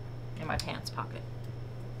 In my pants pocket.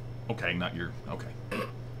 Okay, not your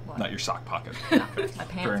What? not your sock pocket. My Fair pants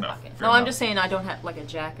enough, pocket. fair No, I'm enough. just saying I don't have like a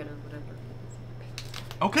jacket or whatever.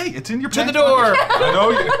 Okay, it's in your To the pants door!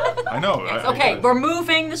 pocket. I know. Okay, we're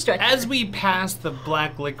moving the stretcher. As we pass the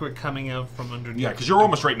black liquid coming out from underneath. Yeah, because you're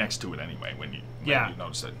almost right next to it anyway when you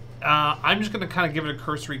notice it. I'm just going to kind of give it a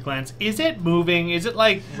cursory glance. Is it moving? Is it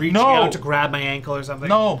like reaching No. out to grab my ankle or something?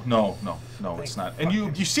 No, it's not. And you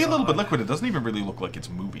fucking see a little bit God. liquid. It doesn't even really look like it's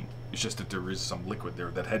moving. It's just that there is some liquid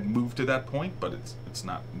there that had moved to that point, but it's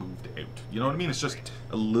not moved out. You know what I mean? It's just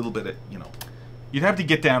a little bit of, You'd have to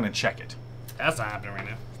get down and check it. That's not happening right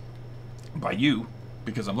now. By you,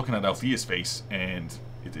 because I'm looking at Althea's face, and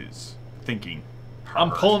it is thinking. I'm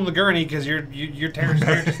hard. pulling the gurney because you're tearing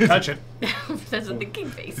just touch it. That's a thinking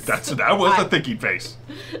face. That was a thinking face.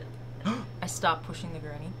 I stop pushing the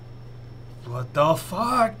gurney. What the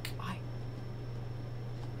fuck?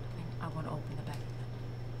 I want to open the bag.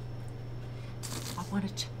 I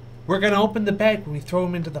want to. We're gonna open the bag when we throw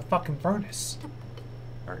him into the fucking furnace.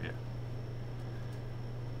 Are you?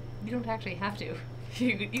 You don't actually have to.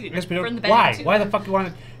 You could Yes, we burn don't. the bag Why? too. Why the fuck do you want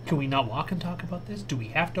to? Can we not walk and talk about this? Do we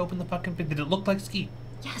have to open the fucking? Did it look like Skeet?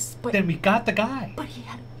 Yes, but Then we got the guy. but he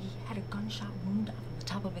had a gunshot wound on the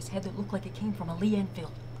top of his head that looked like it came from a Lee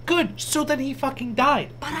Enfield. Good. So then he fucking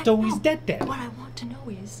died. But So he's dead. What I want to know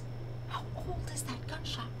is, how old is that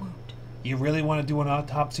gunshot wound? You really want to do an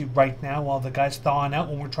autopsy right now while the guy's thawing out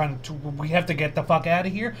when we're trying to? We have to get the fuck out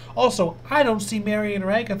of here. Also, I don't see Marion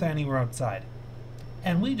or Agatha anywhere outside,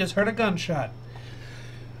 and we just heard a gunshot.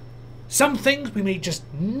 Some things we may just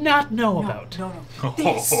not know about. No.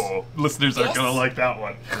 This, Listeners aren't gonna This- like that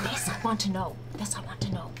one. this I want to know. This I want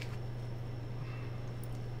to know.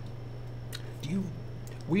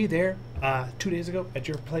 Were you there 2 days ago at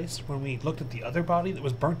your place when we looked at the other body that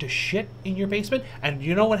was burnt to shit in your basement? And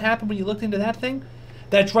you know what happened when you looked into that thing?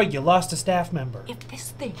 That's right, you lost a staff member. If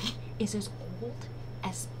this thing is as old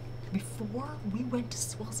as before we went to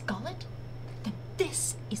Swell's Gullet, then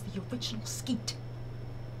this is the original Skeet.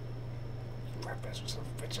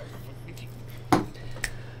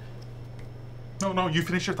 No, you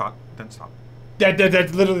finish your thought, then stop. That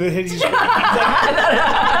literally hit you.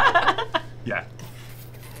 Yeah.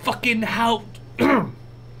 Fucking how?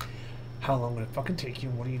 How long would it fucking take you,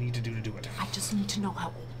 and what do you need to do it? I just need to know how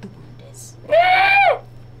old the wound is.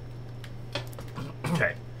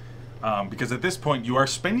 Okay. Because at this point, you are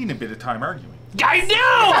spending a bit of time arguing. I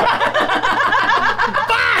know!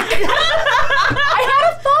 I had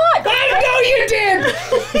a thought! I know you did!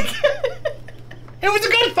 It was a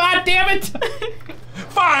good thought, damn it!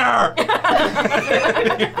 Fire!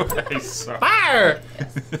 Anyways, Fire!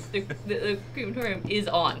 The crematorium is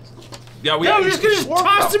on. Yeah, we No, we're just gonna warm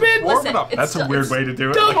toss it him in. Warm Listen, it up. it's That's a still- weird it's way to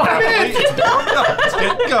do it. still warm it. It's warmed up. It's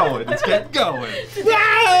getting going. It's getting going.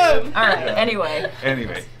 Alright, anyway.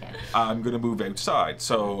 Anyway, I'm going to move outside.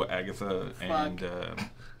 So, Agatha and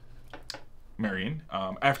Marion,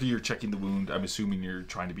 after you're checking the wound, I'm assuming you're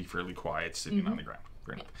trying to be fairly quiet, sitting on the ground.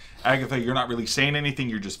 Fair enough. Agatha, you're not really saying anything.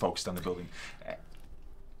 You're just focused on the building. Yes.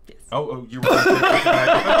 Oh, you're right.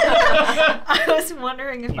 I was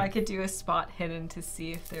wondering if I could do a spot hidden to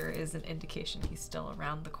see if there is an indication he's still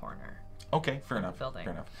around the corner. Okay, fair enough. building.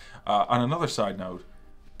 Fair enough. On another side note,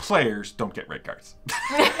 players don't get red cards.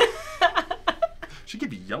 Should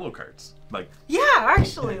give you yellow cards. Like, Yeah,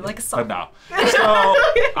 actually, like a song. no. So,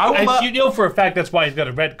 I will, And you know for a fact that's why he's got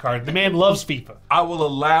a red card. The man loves FIFA. I will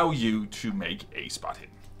allow you to make a spot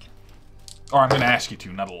hidden. Or I'm going to ask you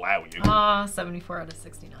to, not allow you. 74 out of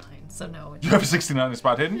 69, so no. You have a 69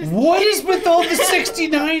 spot hidden? What is with all the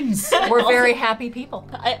 69s? We're very happy people.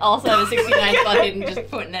 I also have a 69 spot hidden, just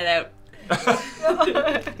putting it out.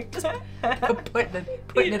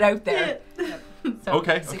 Putting it out there. So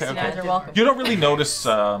Okay. 69s are welcome. You don't really notice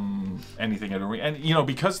anything at a and you know,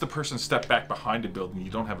 because the person stepped back behind a building, you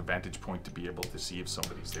don't have a vantage point to be able to see if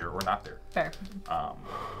somebody's there or not there. Fair.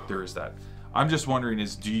 There is that. I'm just wondering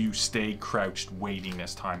do you stay crouched waiting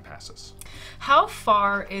as time passes? How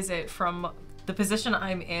far is it from the position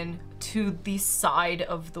I'm in to the side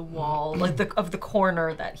of the wall, like of the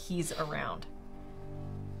corner that he's around?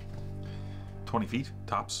 20 feet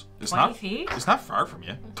tops. It's 20 not feet? It's not far from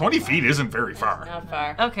you. 20 feet isn't very far. Not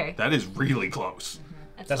far. Okay. That is really close.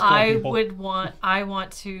 That's four people. I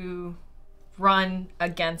want to run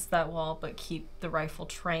against that wall, but keep the rifle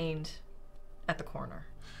trained at the corner.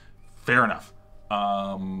 Fair enough.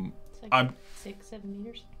 It's like I'm 6-7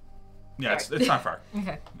 meters. yeah, it's not far.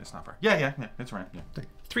 Okay. It's not far. Yeah, it's right. Yeah.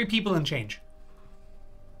 3 people and change.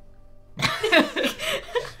 The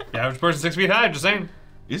average person 6 feet high, I'm just saying.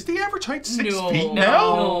 Is the average height 6 No, feet no.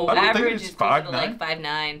 now? I don't Average think is it's closer 5'9". to like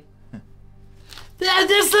 5'9".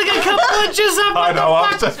 There's like a couple inches up. I know,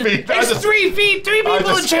 I'm just being, It's 3 feet, 3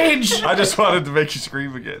 people and change. I just wanted to make you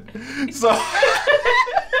scream again. So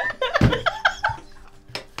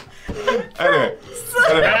anyway,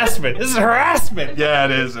 Harassment. This is harassment. yeah,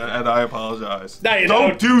 it is, and I apologize. No, you don't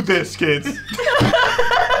don't. do this, kids.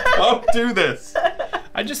 Don't do this.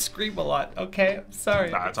 I just scream a lot. Okay, I'm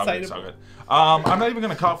sorry. Nah, it's all good. It's all good. I'm not even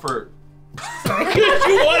gonna call for.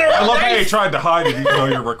 I I love how you tried to hide it even though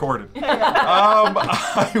you're recorded.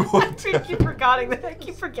 I would. I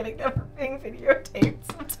keep forgetting that we're being videotaped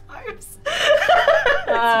sometimes.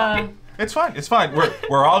 It's fine. It's fine.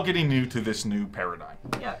 We're all getting new to this new paradigm.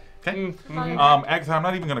 Yeah. Okay. Agatha, I'm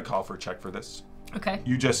not even going to call for a check for this. Okay.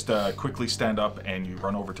 You just quickly stand up and you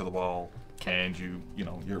run over to the wall, and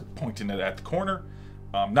you're pointing it at the corner,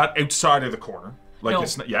 not outside of the corner, like No.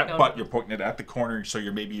 it's not yet, No, but no. you're pointing it at the corner, so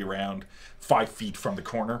you're maybe around 5 feet from the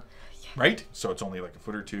corner, right? So it's only like a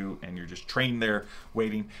foot or two, and you're just trained there,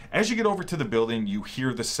 waiting. As you get over to the building, you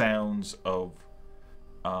hear the sounds of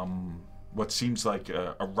what seems like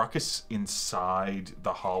a ruckus inside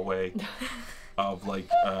the hallway. Of like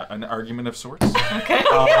an argument of sorts. Okay.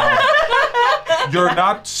 You're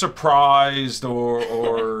not surprised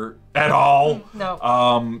or at all.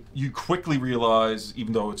 No. You quickly realize,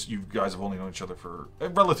 even though you guys have only known each other for a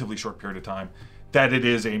relatively short period of time, that it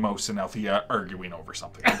is Amos and Althea arguing over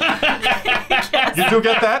something. You do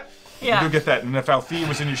get that? Yeah. You do get that. And if Althea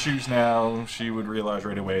was in your shoes now, she would realize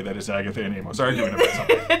right away that it's Agatha and Amos arguing about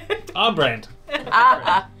something. On brand.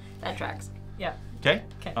 That tracks. Yeah. Okay?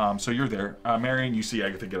 Okay. So you're there. Marion, you see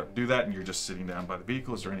Agatha get up and do that, and you're just sitting down by the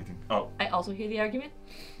vehicle. Is there anything? Oh, I also hear the argument.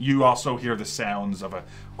 you also hear the sounds of a,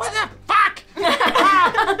 what the fuck?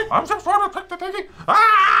 Ah! I'm just trying to pick the ticket.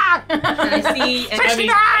 Ah! And I see. And I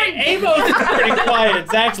mean, Amos is pretty quiet.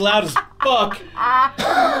 Zach's loud as fuck.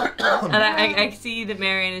 and I see that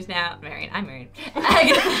Marion is now. I'm Marion.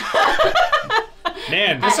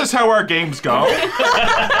 Man, This is how our games go.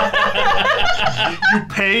 You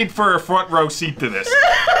paid for a front row seat to this.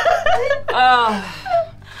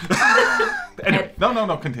 Anyway,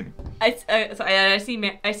 no, continue. I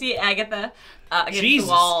see Agatha against Jesus.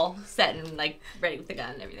 the wall, set and like ready with the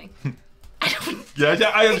gun and everything.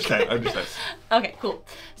 Yeah, I understand. Okay, cool.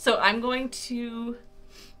 So I'm going to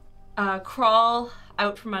crawl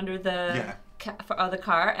out from under the the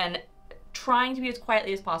car and trying to be as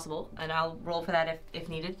quietly as possible, and I'll roll for that if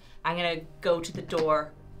needed. I'm gonna go to the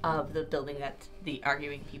door of the building that the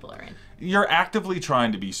arguing people are in. You're actively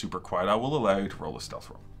trying to be super quiet. I will allow you to roll a stealth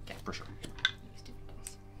roll. Okay. For sure.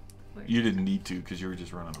 You didn't need to because you were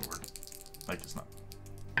just running over. Like it's not.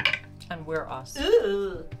 And we're us.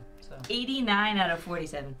 Ooh, So. 89 out of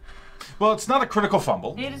 47. Well, it's not a critical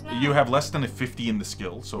fumble. It is not. You have less than a 50 in the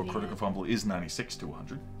skill, so a critical fumble is 96 to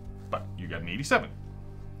 100. But you got an 87.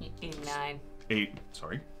 89.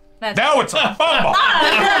 Sorry. That's Now it's a fumble!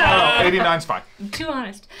 No, 89's fine. I'm too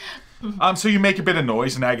honest. So you make a bit of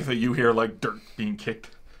noise, and Agatha, you hear like dirt being kicked.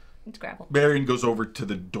 It's grapple. Marion goes over to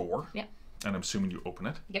the door. Yeah. And I'm assuming you open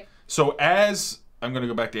it. Yep. So as I'm going to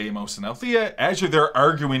go back to Amos and Althea, as you're there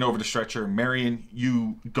arguing over the stretcher, Marion,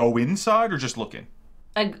 you go inside or just look in?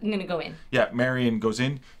 I'm gonna go in. Yeah, Marion goes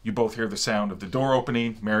in. You both hear the sound of the door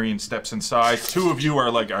opening. Marion steps inside. Two of you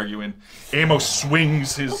are like arguing. Amos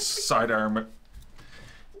swings his sidearm.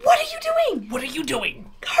 What are you doing? what are you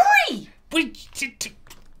doing? Hurry!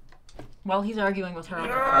 While he's arguing with her,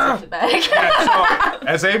 I'm The bag. Yeah, so,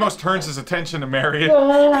 as Amos turns his attention to Marion,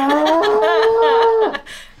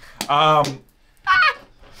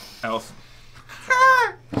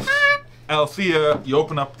 Althea, you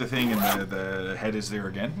open up the thing and the head is there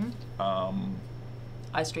again.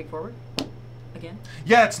 eyes straight forward. Again.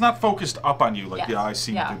 Yeah, it's not focused up on you. Like the Yes. eyes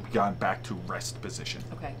seem Yeah. to have gone back to rest position.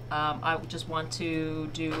 Okay. I would just want to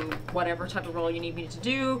do whatever type of roll you need me to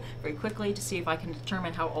do very quickly to see if I can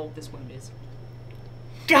determine how old this wound is.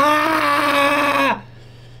 Ah!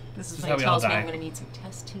 This is This is when how he we all tells me die. I'm going to need some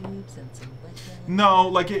test tubes and some liquid. No,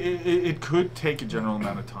 like it could take a general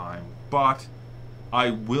amount of time, but I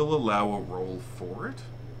will allow a roll for it.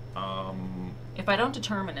 If I don't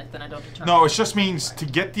determine it, then I don't determine No, it. it just means to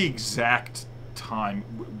get the exact time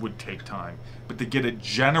would take time, but to get a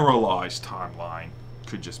generalized timeline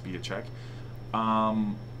could just be a check.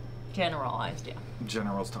 Generalized, yeah.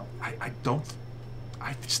 General's time. I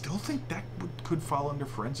still think that could fall under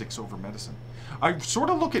forensics over medicine. I sort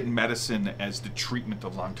of look at medicine as the treatment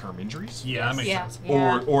of long-term injuries. Yeah, that makes Yeah. sense.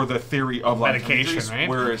 Or the theory of long-term Medication, injuries, right?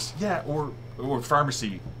 whereas or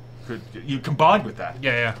pharmacy could you combine with that.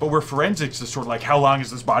 Yeah. But where forensics is sort of like, how long has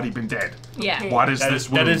this body been dead? Yeah. What is That this is,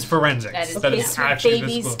 wound? that is forensics. That is- That Okay, is sweet actually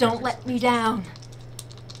Babies, physical don't forensics. let me down.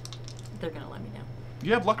 They're going to let me down.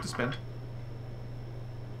 You have luck to spend.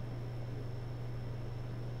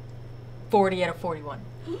 40 out of 41.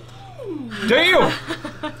 Do you?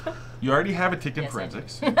 You already have a tick in Yes, I do.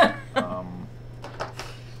 forensics.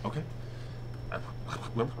 Okay.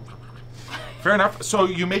 Fair enough. So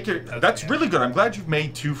you make your. That's really good. I'm glad you've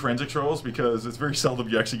made 2 forensics rolls because it's very seldom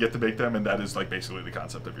you actually get to make them, and that is like basically the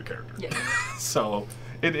concept of your character. Yeah. So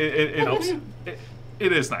it helps.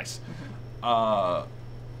 It is nice.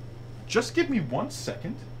 Just give me 1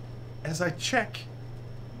 second as I check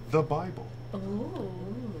the Bible. Ooh.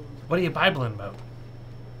 What are you Bibling about?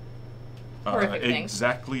 Horrific thing.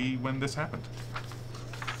 Exactly when this happened.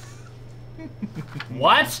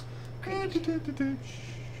 What?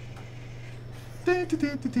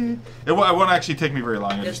 It won't actually take me very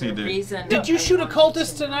long. I There's just need to. reason. Did you I shoot a wanted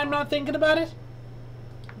cultist to and I'm not thinking about it?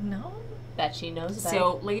 No. That she knows about.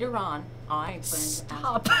 So later on, I plan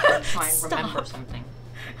Stop. to try and Stop. remember something.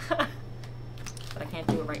 But I can't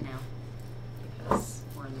do it right now because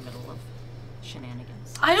we're in the middle of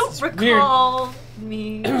shenanigans. I don't This is recall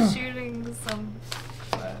me shooting some.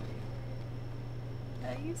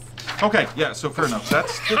 Nice. Okay, yeah. So fair enough.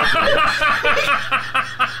 That's.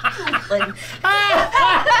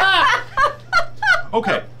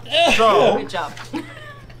 Okay, so Good job.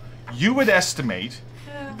 you would estimate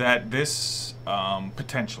that this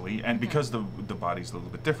potentially, and because the body's a little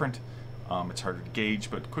bit different, it's harder to gauge,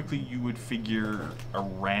 but quickly you would figure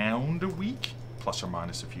around a week, plus or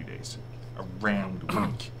minus a few days. Around a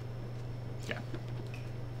week. Yeah.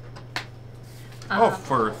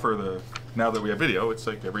 For the now that we have video, it's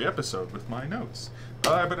like every episode with my notes.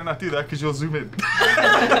 I better not do that because you'll zoom in.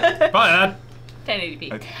 Probably not.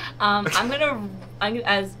 1080p. Okay. I'm gonna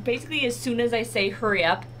as soon as I say hurry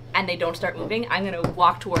up and they don't start moving, I'm gonna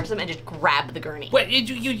walk towards them and just grab the gurney. Wait,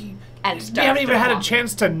 you And start haven't even had a walking.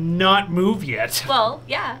 chance to not move yet. Well,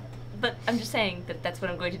 yeah, but I'm just saying that's what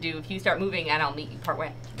I'm going to do. If you start moving, and I'll meet you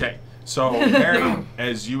partway. Okay, so Mary,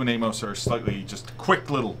 as you and Amos are slightly just quick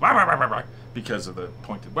little because of the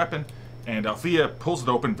pointed weapon, and Althea pulls it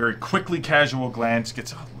open, very quickly, casual glance,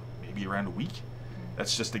 gets maybe around a week.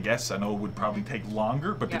 That's just a guess. I know it would probably take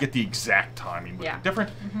longer, but to get the exact timing would be different.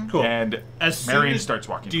 Cool. And As Marion soon- starts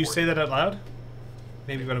walking. Do you toward say that out loud?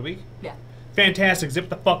 Maybe about a week? Yeah. Fantastic. Zip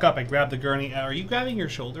the fuck up. I grab the gurney. Are you grabbing your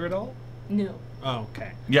shoulder at all? No. Oh,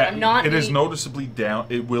 okay. Yeah, I'm not it is really- noticeably down.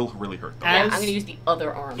 It will really hurt though. Yeah, I'm As- gonna use the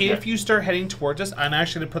other arm. If you start heading towards us, I'm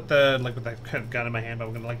actually gonna put the with that kind of gun in my hand. But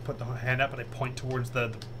I'm gonna put the hand up and I point towards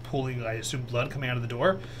the pooling, I assume, blood coming out of the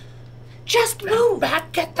door. Just move.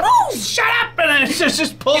 Back, get the move. Shut up! And I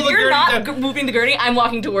just pull If the you're gurney. not down. moving the gurney, I'm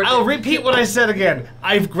walking towards I'll it. repeat what I said again.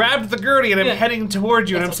 I've grabbed the gurney and I'm heading towards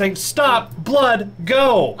you, and I'm saying, "Stop! Blood!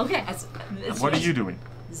 Go!" Okay. What are you doing?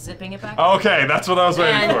 Zipping it back. Okay, that's what I was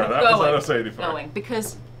waiting And for. That was what I was waiting for. Going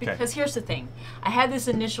because here's the thing. I had this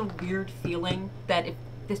initial weird feeling that if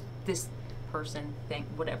this person thing,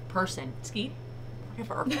 whatever person, Skeet,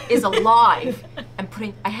 whatever, is alive,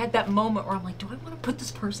 I had that moment where I'm like, do I want to put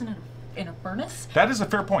this person in a furnace? That is a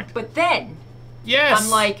fair point. But then Yes. I'm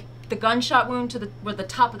like, the gunshot wound where the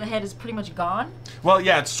top of the head is pretty much gone. Well,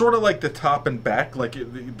 yeah, it's sort of like the top and back. Like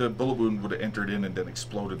the bullet wound would have entered in and then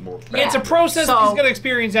exploded more. Yeah. It's a process So- he's gonna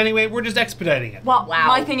experience anyway. We're just expediting it. Well, Wow.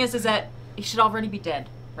 my thing is that he should already be dead,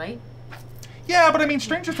 right? Yeah, but I mean,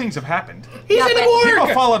 stranger things have happened. He's Yeah, in the but- morgue.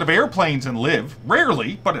 People fall out of airplanes and live.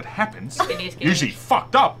 Rarely, but it happens. It is scary. Usually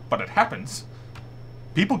fucked up, but it happens.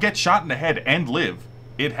 People get shot in the head and live.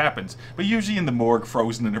 It happens. But usually in the morgue,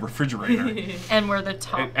 frozen in a refrigerator. And where the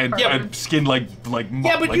top and part- skin like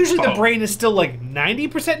Yeah, but like usually the bone. brain is still like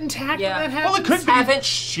 90% intact Yeah. when that Well, happens. it could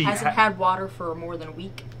be. Hasn't had water for more than a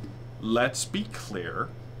week. Let's be clear.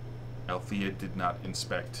 Althea did not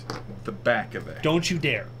inspect the back of it. Don't you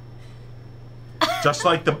dare. Just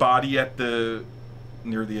like the body at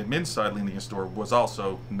near the admin side leaning against the door was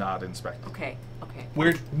also not inspected. Okay.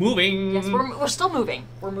 We're moving. Yes, we're still moving.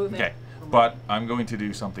 We're moving. Okay, but I'm going to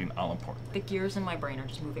do something all important The gears in my brain are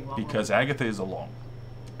just moving while because Agatha is alone,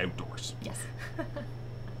 outdoors, Yes.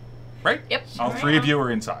 right? Yep. All three of you are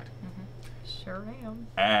inside. Sure am.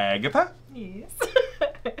 Agatha, Yes.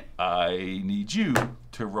 I need you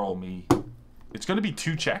to roll me. It's going to be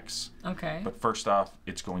 2 checks, Okay. but first off,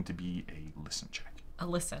 it's going to be a listen check. A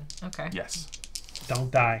listen. Okay. Yes.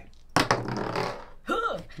 Don't die.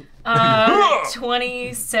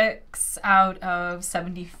 26 out of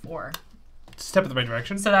 74. Step in the right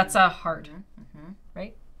direction. So that's a hard.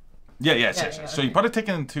 Right? Yeah, yes, Yeah, yes. yeah, So you put a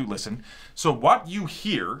ticket in to listen. So what you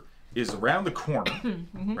hear is around the corner,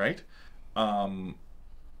 right?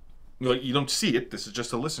 Like you don't see it. This is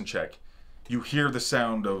just a listen check. You hear the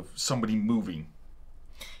sound of somebody moving.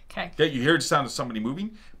 Okay. Yeah, you hear the sound of somebody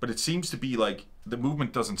moving, but it seems to be like the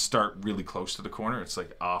movement doesn't start really close to the corner. It's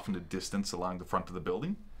like off in the distance along the front of the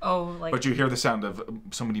building. Oh, like. But you hear the sound of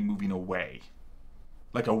somebody moving away.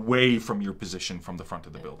 Like away from your position from the front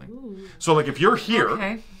of the building. So like if you're here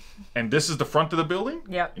Okay. and this is the front of the building,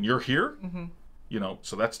 Yep. and you're here, you know,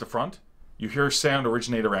 so that's the front. You hear sound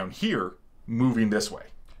originate around here, moving this way.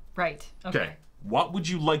 Right. Okay. Okay. What would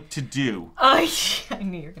you like to do? I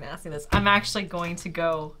knew you were going to ask me this. I'm actually going to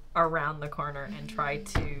go around the corner and try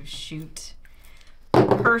to shoot the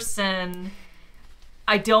person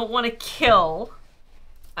I don't want to kill.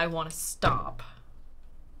 I want to stop.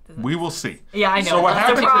 We will see. Yeah, I know. So what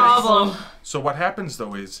That's the happens problem. So what happens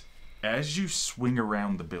though is, as you swing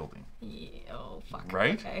around the building, Yeah, oh fuck.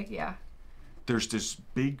 right? Okay, yeah. There's this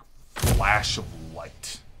big flash of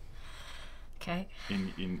light Okay.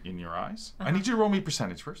 in your eyes. I need you to roll me a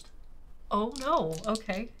percentage first. Oh no.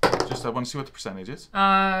 Okay. Just I want to see what the percentage is.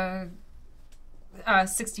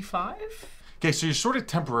 65. Okay, so you're sort of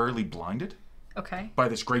temporarily blinded Okay. by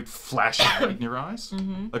this great flash of light in your eyes,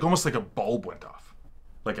 like almost like a bulb went off,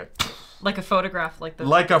 like Like a photograph, like the.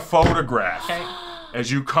 a photograph. Okay. As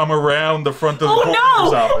you come around the front of the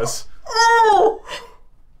coroner's no! office, Oh!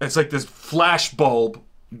 it's like this flash bulb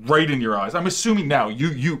right in your eyes. I'm assuming now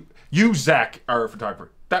you Zach are a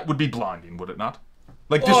photographer. That would be blinding, would it not?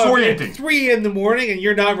 Like disorienting. 3 in the morning and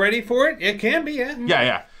you're not ready for it? It can be, yeah.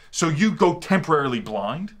 Yeah. So you go temporarily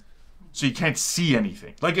blind, so you can't see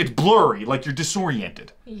anything. Like it's blurry, like you're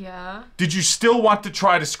disoriented. Yeah. Did you still want to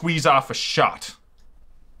try to squeeze off a shot?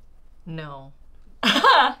 No.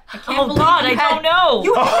 I Oh God, I don't know.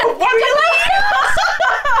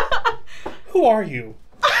 Who are you?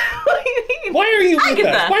 Why are you with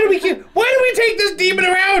Agatha. us? Why do we take this demon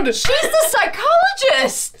around? She's the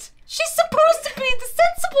psychologist. She's supposed to be the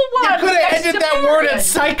sensible one. You could have ended that word at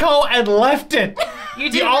psycho and left it. You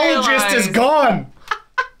The did ologist is gone.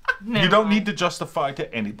 You don't need to justify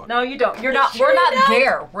to anybody. No, you don't. You're not. We're not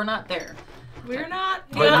there. We're not there. We're not.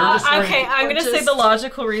 But you're disoriented. Okay, I'm Or gonna say just- the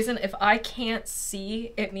logical reason. If I can't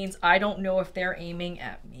see, it means I don't know if they're aiming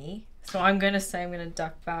at me. So I'm gonna say I'm gonna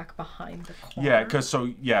duck back behind the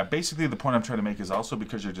corner. Yeah, basically the point I'm trying to make is also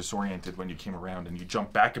because you're disoriented when you came around and you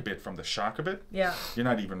jump back a bit from the shock of it. Yeah.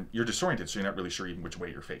 You're disoriented, so you're not really sure even which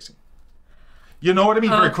way you're facing. You know what I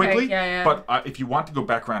mean? Very Okay, quickly. yeah. But if you want to go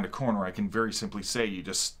back around a corner, I can very simply say you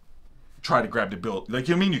just try to grab the building. Like,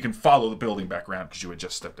 you mean you can follow the building back around because you had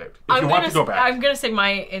just stepped out. If you want to go back. I'm gonna say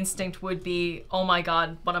my instinct would be, oh my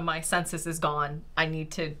God, one of my senses is gone. I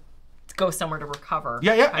need to go somewhere to recover.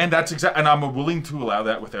 Yeah, and that's exactly, and I'm willing to allow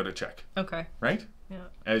that without a check, Okay. right? Yeah.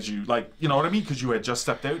 As you, like, you know what I mean? Because you had just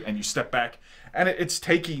stepped out and you step back, and it's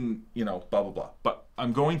taking, blah, blah, blah. But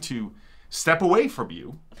I'm going to step away from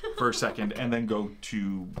you for a second and then go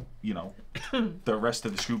to, the rest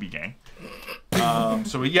of the Scooby gang.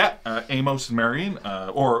 Amos and Marion,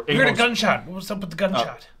 or We heard a Amos. gunshot. What was up with the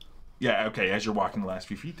gunshot? Yeah, okay, as you're walking the last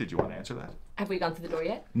few feet, did you want to answer that? Have we gone through the door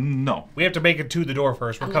yet? No. We have to make it to the door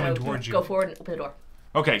first. We're I'm coming gonna towards you. Go forward and open the door.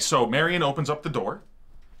 Okay, so Marion opens up the door.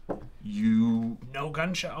 You... No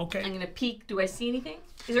gunshot. Okay. I'm gonna peek. Do I see anything?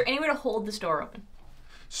 Is there anywhere to hold this door open?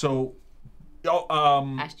 So...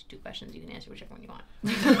 I asked you 2 questions. You can answer whichever one you want.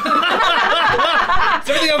 Is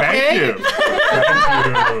everything okay? Thank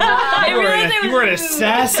you. You were in a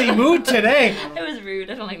sassy mood today. It was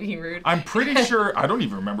rude. I don't like being rude. I'm pretty sure... I don't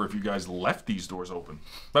even remember if you guys left these doors open.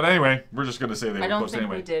 But anyway, we're just going to say they were I don't closed think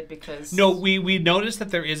anyway. we did because No, we noticed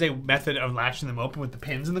that there is a method of latching them open with the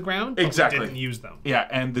pins in the ground. But Exactly. We didn't use them. Yeah,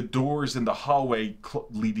 and the doors in the hallway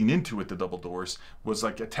leading into it, the double doors, was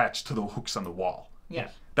like attached to the hooks on the wall. yeah.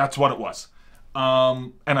 That's what it was.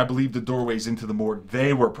 And I believe the doorways into the morgue,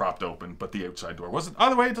 they were propped open, but the outside door wasn't.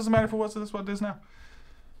 Either way, it doesn't matter if it was. That's what it is now.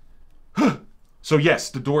 So yes,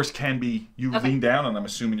 the doors can be, you lean down, and I'm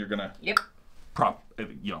assuming you're going to Yep. prop,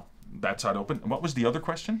 that side open. And what was the other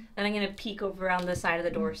question? And I'm gonna peek over around the side of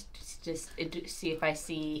the door just see if I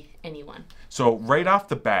see anyone. So right off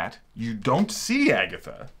the bat, you don't see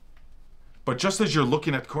Agatha, but just as you're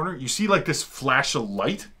looking at the corner, you see like this flash of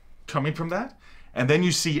light coming from that, and then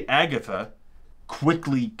you see Agatha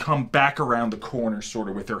quickly come back around the corner, sort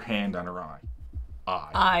of with her hand on her eye.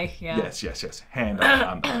 Yeah. Yes. Hand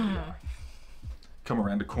on the eye. Come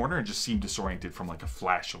around the corner and just seem disoriented from like a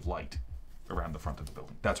flash of light around the front of the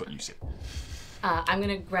building. That's what you see. I'm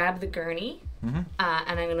gonna grab the gurney, and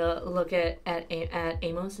I'm gonna look at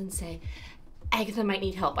Amos and say, Agatha might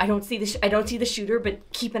need help. I don't see the shooter,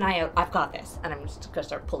 but keep an eye out. I've got this, and I'm just gonna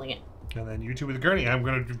start pulling it. And then you two with the gurney. I'm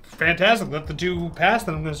going to... Fantastic. Let the two pass,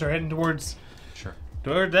 then I'm going to start heading towards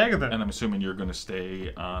Agatha. And I'm assuming you're going to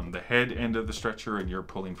stay on the head end of the stretcher, and you're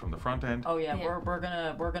pulling from the front end. Oh yeah, Yeah. we're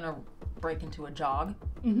gonna break into a jog.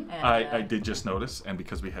 Mm-hmm. And, I did just notice, and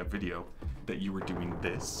because we have video, that you were doing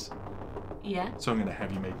this. Yeah. So I'm going to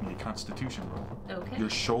have you make me a Constitution roll. Okay. Your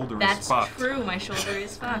shoulder is That's fucked. true. My shoulder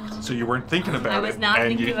is fucked. So you weren't thinking about it. I was not and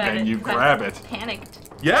thinking you, about it. And you 'cause I grab was it. Panicked.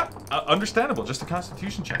 Yeah, understandable. Just a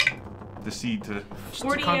Constitution check. The seed to...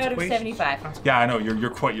 40 out of 75. Yeah, I know.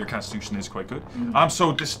 Your Constitution is quite good.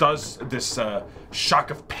 So this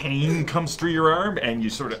shock of pain comes through your arm, and you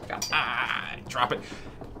sort of drop it.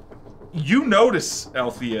 You notice,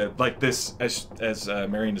 Althea, like this as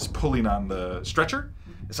Marion is pulling on the stretcher.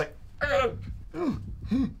 It's like, Marion,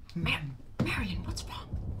 what's wrong?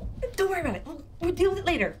 Don't worry about it. We'll deal with it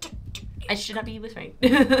later. I should not be whispering.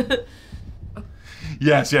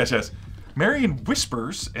 Yes. Marion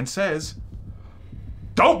whispers and says,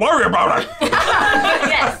 "Don't worry about it."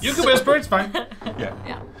 Yes. You can whisper, it's fine. Yeah.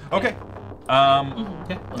 Yeah. Okay.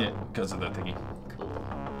 Yeah, because of the thingy. Cool.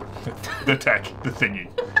 The tech, the thingy.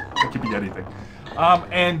 It could be anything.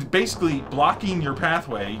 And basically blocking your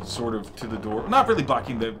pathway sort of to the door. Not really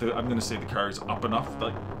blocking the I'm going to say the car is up enough.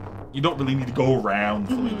 Like, you don't really need to go around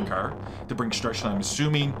fully the car to bring structure. I'm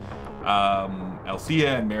assuming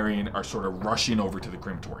Althea and Marion are sort of rushing over to the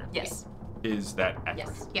crematorium. Yes. Is that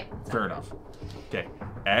accurate? Yes. Yep. Fair enough. Okay.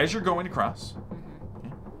 As you're going across,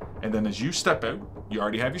 okay, and then as you step out, you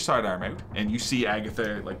already have your sidearm out, and you see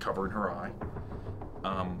Agatha like covering her eye.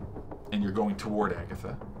 And you're going toward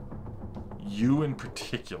Agatha. You in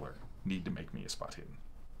particular need to make me a spot hidden.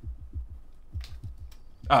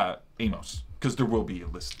 Amos, because there will be a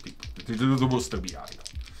list of people. There will still be audio.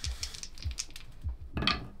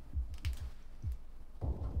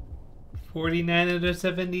 49 out of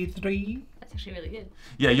 73. That's actually really good.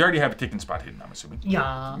 Yeah, you already have a taken spot hidden, I'm assuming.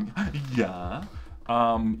 Yeah. Yeah.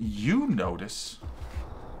 You notice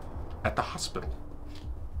at the hospital,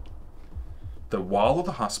 the wall of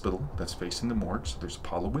the hospital that's facing the morgue, so there's a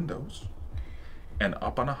pile of windows, and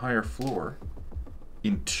up on a higher floor,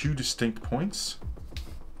 in two distinct points,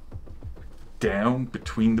 down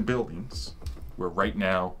between the buildings, where right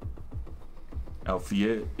now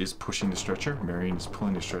Althea is pushing the stretcher, Marion is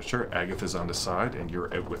pulling the stretcher, Agatha's on the side, and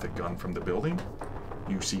you're out with a gun from the building.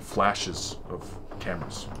 You see flashes of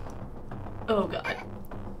cameras Oh god.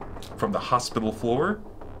 from the hospital floor,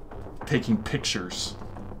 taking pictures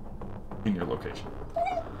in your location.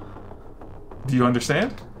 Do you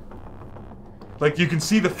understand? Like, you can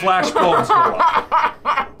see the flash bulbs go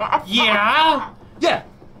up. Yeah? Yeah.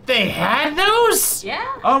 They had those?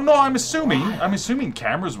 Yeah. Oh no, I'm assuming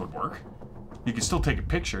cameras would work. You could still take a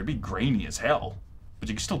picture. It'd be grainy as hell, but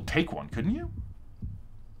you could still take one, couldn't you?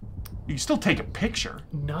 You could still take a picture.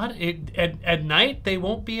 Not at night. They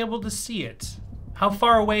won't be able to see it. How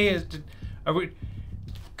far away is? Are we?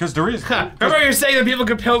 Because there is. Remember you're saying that people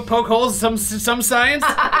could poke holes in some science?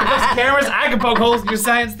 If there's cameras, I can poke holes in your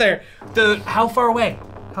science there. How far away?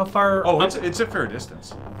 How far? Oh, it's a fair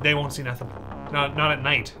distance. They won't see nothing. Not at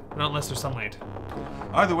night. Not unless there's sunlight.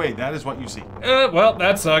 Either way, that is what you see. Well,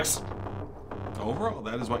 that sucks. Overall,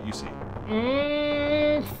 that is what you see.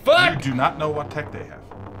 Fuck! You do not know what tech they have.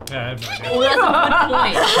 Yeah, I have no idea. Well, that's a good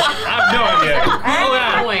point. I have no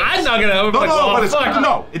idea. Point. I'm not gonna. No, but it's good to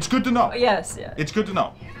know. It's good to know. Yes, yeah. It's good to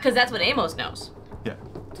know. Because that's what Amos knows.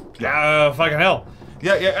 Yeah. Fucking hell.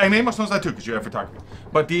 Yeah, and Amos knows that too, because you have photography.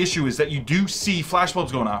 But the issue is that you do see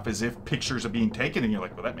flashbulbs going off as if pictures are being taken, and you're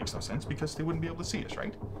like, well, that makes no sense, because they wouldn't be able to see us,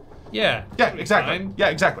 right? Yeah. Yeah, exactly. Fine. Yeah,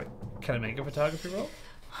 exactly. Can I make a photography roll?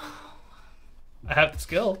 I have the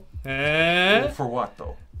skill. For what,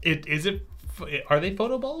 though? Are they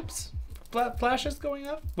photo bulbs? Flashes going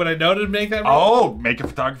up? Would I know to make that roll? Oh, make a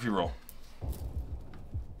photography roll.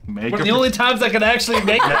 One of the only times I can actually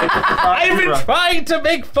make I've been trying to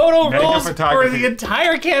make photo Make a rolls for photography. the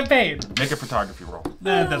entire campaign. Make a photography roll.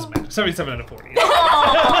 Nah, it doesn't matter. 77 out of 40.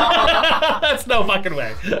 That's no fucking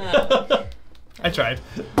way. I tried.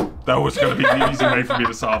 That was going to be the easy way for me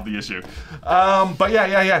to solve the issue. But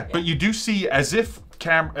yeah. But you do see as if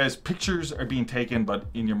as pictures are being taken, but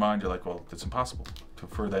in your mind you're like, well, it's impossible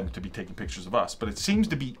for them to be taking pictures of us. But it seems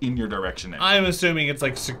to be in your direction now. I'm assuming it's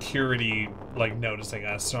like security, like noticing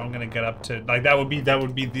us. So I'm gonna get up to like that would be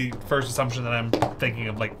the first assumption that I'm thinking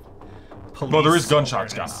of, like police. Well, there is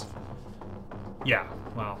gunshots gone awareness. off, Yeah.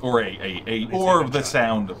 Well. or or the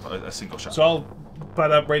sound of a single shot. So I'll butt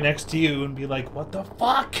up right next to you and be like, "What the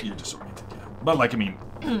fuck?" You're disoriented, yeah. But like, I mean,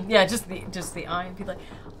 Yeah, just the eye and be like,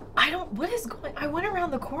 what is going, I went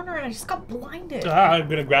around the corner and I just got blinded. I'm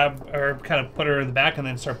gonna grab or kind of put her in the back and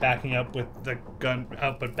then start backing up with the gun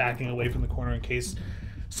out, but backing away from the corner in case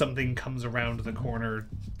something comes around the corner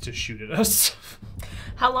to shoot at us.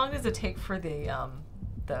 How long does it take for the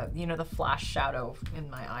flash shadow in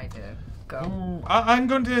my eye to go? I'm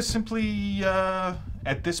going to simply,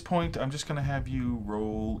 at this point, I'm just going to have you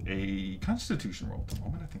roll a Constitution roll at the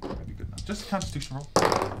moment. I think that might be good enough. Just a Constitution roll.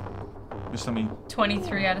 Just let me...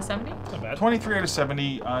 23 out of 70? Not bad. 23 out of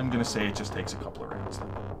 70, I'm going to say it just takes a couple of rounds. Then.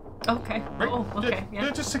 Okay. Right? Oh, okay. Yeah.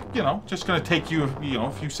 Just, just going to take you,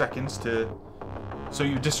 a few seconds to... So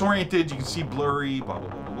you're disoriented, you can see blurry, blah, blah,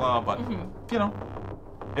 blah, blah, but,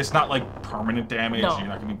 it's not like permanent damage. No. You're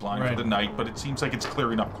not going to be blind Right. for the night, but it seems like it's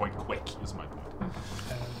clearing up quite quick, is my point.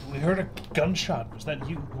 We heard a gunshot. Was that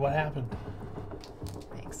you? What happened?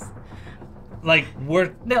 Thanks. Like,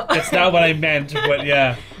 No. That's not what I meant, but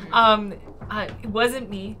yeah. It wasn't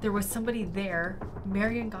me. There was somebody there.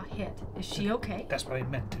 Marion got hit. Is she okay? That's what I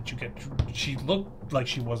meant. Did you get... She looked like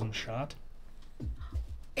she wasn't shot.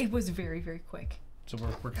 It was very, very quick. So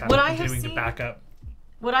we're kind of continuing to back up.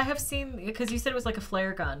 Would I have seen... Because you said it was like a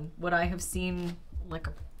flare gun. Would I have seen like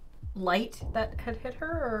a light that had hit her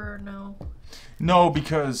or no? No,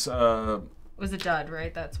 because... It was a dud,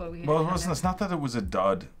 right? That's what we... Well, it's not that it was a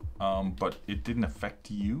dud. But it didn't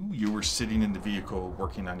affect you. You were sitting in the vehicle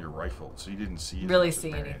working on your rifle, so you didn't see really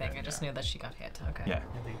see anything. I just knew that she got hit. Okay. Yeah.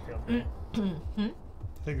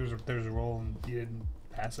 I think there was a roll and you didn't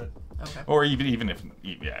pass it. Okay. Or even if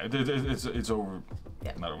it's over.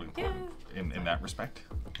 Yeah. Not really important in that respect.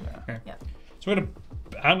 Yeah. Okay. Yeah. So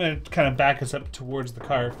I'm gonna kind of back us up towards the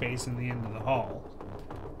car facing the end of the hall.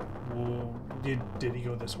 Well, did he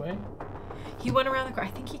go this way? He went around the corner.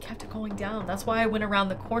 I think he kept going down. That's why I went around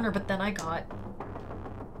the corner, but then I got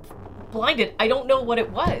blinded. I don't know what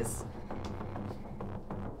it was.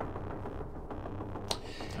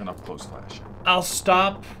 An up close flash. I'll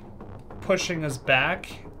stop pushing us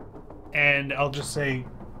back, and I'll just say,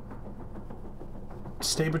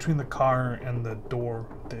 stay between the car and the door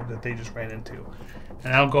that they just ran into.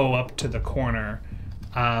 And I'll go up to the corner,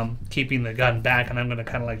 keeping the gun back, and I'm going to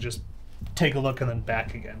kind of like just take a look and then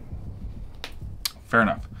back again. Fair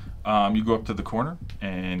enough. You go up to the corner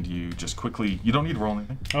and you just quickly, you don't need to roll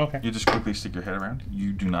anything. Okay. You just quickly stick your head around.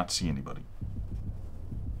 You do not see anybody.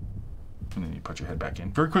 And then you put your head back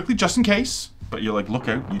in very quickly, just in case. But you look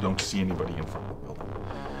out, you don't see anybody in front of the building.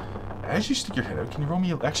 As you stick your head out, can you roll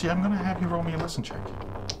me, actually I'm going to have you roll me a listen check.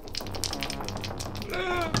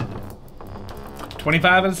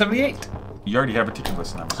 25 and 78. You already have a ticket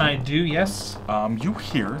listen, I'm assuming. I do, yes. You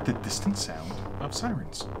hear the distant sound of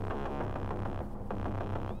sirens.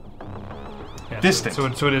 Yeah, Distant.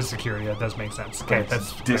 So it is security. That does make sense. Okay,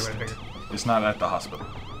 that's distant. Right. It's not at the hospital.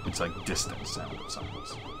 It's like distant sound of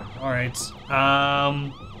sirens. All right.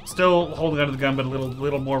 Still holding onto the gun, but a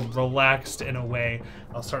little more relaxed in a way.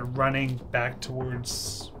 I'll start running back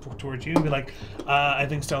towards you and be like, I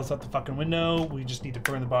think Stella's out the fucking window. We just need to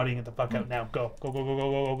burn the body and get the fuck out now. Go.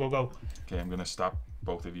 Okay, I'm gonna stop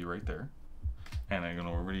both of you right there. And I'm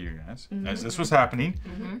gonna over to you guys. As this was happening,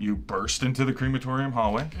 you burst into the crematorium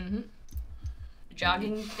hallway.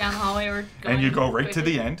 Jogging down the hallway or going... And you go right to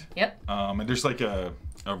the end. Yep. And there's like a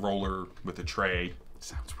roller with a tray.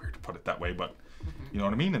 Sounds weird to put it that way, but you know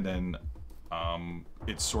what I mean? And then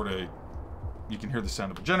it's sort of, you can hear the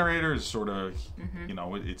sound of a generator. It's sort of, you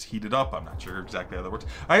know, it's heated up. I'm not sure exactly how that works.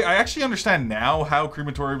 I actually understand now how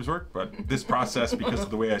crematoriums work, but this process, because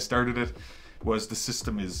of the way I started it, was the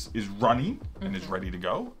system is running and is ready to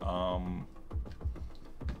go.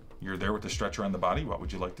 You're there with the stretcher on the body. What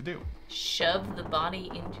would you like to do? Shove the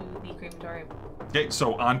body into the crematorium. Okay,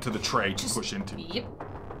 so onto the tray to push into. Yep.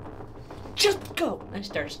 Just go. I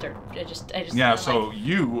just. Yeah, so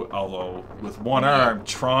you, although with one arm,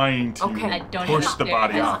 trying to push the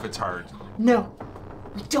body off, it's hard. No,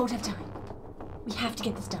 we don't have time. We have to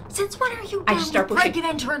get this done. Since when are you I just start pushing. breaking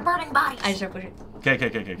into and burning bodies? I just start pushing. Okay.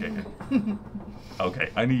 Okay,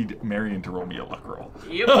 I need Marion to roll me a luck roll.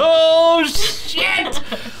 Yep. Oh shit!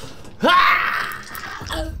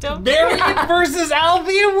 Marion versus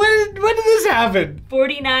Althea. When did this happen?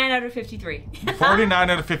 49 out of 53. 49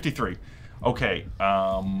 out of 53. Okay,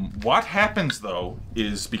 what happens though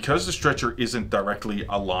is because the stretcher isn't directly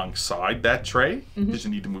alongside that tray, because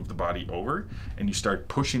you need to move the body over, and you start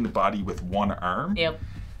pushing the body with one arm,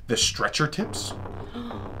 the stretcher tips,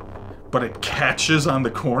 but it catches on the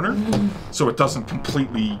corner, so it doesn't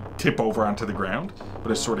completely tip over onto the ground,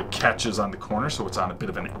 but it sort of catches on the corner, so it's on a bit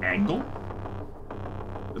of an angle,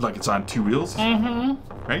 like it's on two wheels,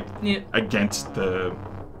 right? Yeah. Against the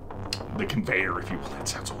conveyor, if you will. That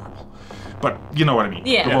sounds horrible. But you know what I mean.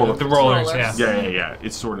 Yeah. The rollers, Yeah.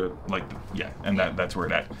 It's sort of like, and that's where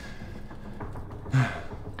it at.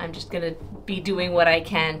 I'm just gonna be doing what I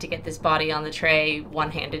can to get this body on the tray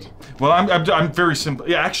one-handed. Well, I'm very simple.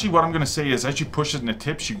 Yeah, actually, what I'm gonna say is, as you push it in the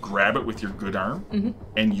tips, you grab it with your good arm,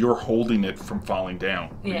 and you're holding it from falling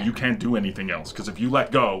down. Yeah. You can't do anything else, because if you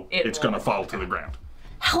let go, it's gonna fall to the ground.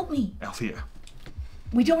 Help me. Althea.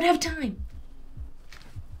 We don't have time.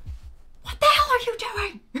 What the hell are you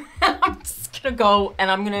doing? I'm just gonna go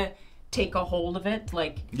and I'm gonna take a hold of it,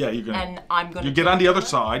 Yeah, you're gonna. and I'm gonna. You get on the other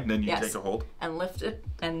side, and then you Yes. take a hold. and lift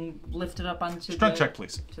it up onto Strength check,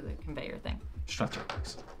 please. to the conveyor thing. Strength check,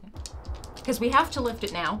 please. Because we have to lift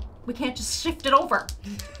it now. We can't just shift it over.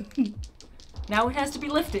 Now it has to be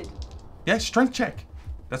lifted. Yeah, strength check.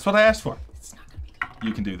 That's what I asked for. It's not gonna be good.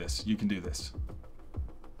 You can do this. You can do this.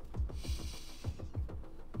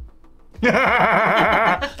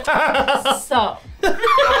 So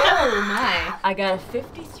Oh my. I got a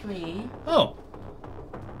 53 Oh.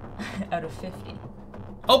 out of 50.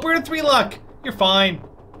 Oh, burn a 3 luck. You're fine.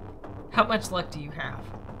 How much luck do you have?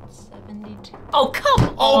 72. Oh,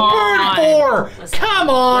 come Oh, on! burn 4. Listen, Come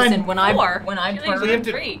on. Listen, when I Four. when I She leaves So you have burn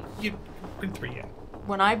to- 3. You burn 3, yeah.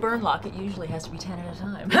 when I burn luck, it usually has to be 10 at a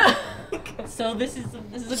time. So this is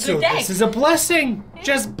a So good day. this is a blessing.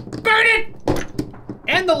 Just burn it.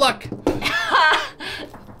 And the luck.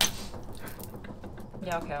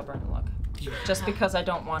 Yeah, okay, I'll burn the luck. Just because I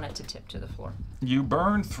don't want it to tip to the floor. You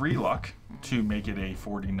burn 3 luck to make it a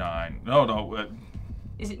 49. No.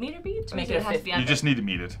 Is it meter beads? Or Make is it a it has to be You under? just need to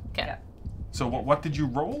meet it. Okay. So what did you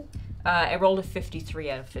roll? I rolled a 53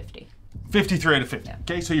 out of 50. 53 out of 50. Yeah.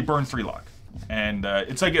 Okay, so you burn 3 luck. And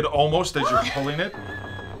it's like it almost as you're pulling it.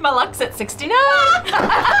 My luck's at 69!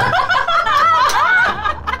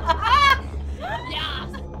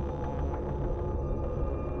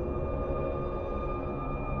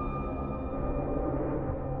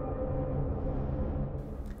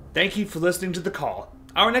 Thank you for listening to The Call.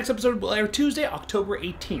 Our next episode will air Tuesday, October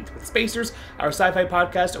 18th, with Spacers, our sci-fi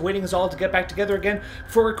podcast, awaiting us all to get back together again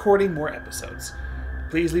for recording more episodes.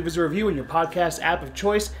 Please leave us a review in your podcast app of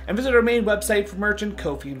choice, and visit our main website for merch and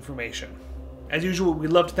Ko-fi information. As usual, we'd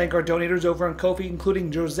love to thank our donators over on Ko-fi,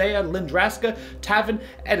 including Josiah, Lindraska, Tavin,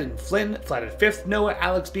 Eden, Flynn, Flatted Fifth, Noah,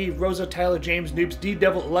 Alex B, Rosa, Tyler, James, Noobs,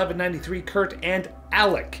 D-Devil1193, Kurt, and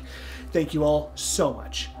Alec. Thank you all so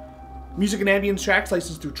much. Music and ambience tracks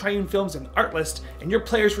licensed through Triune Films and Artlist, and your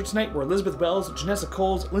players for tonight were Elizabeth Wells, Janessa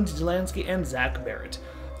Coles, Lindsay Delansky, and Zach Barrett.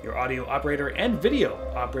 Your audio operator and video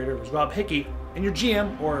operator was Rob Hickey, and your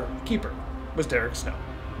GM, or keeper, was Derek Snow.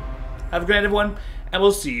 Have a good night, everyone, and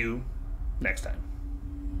we'll see you next time.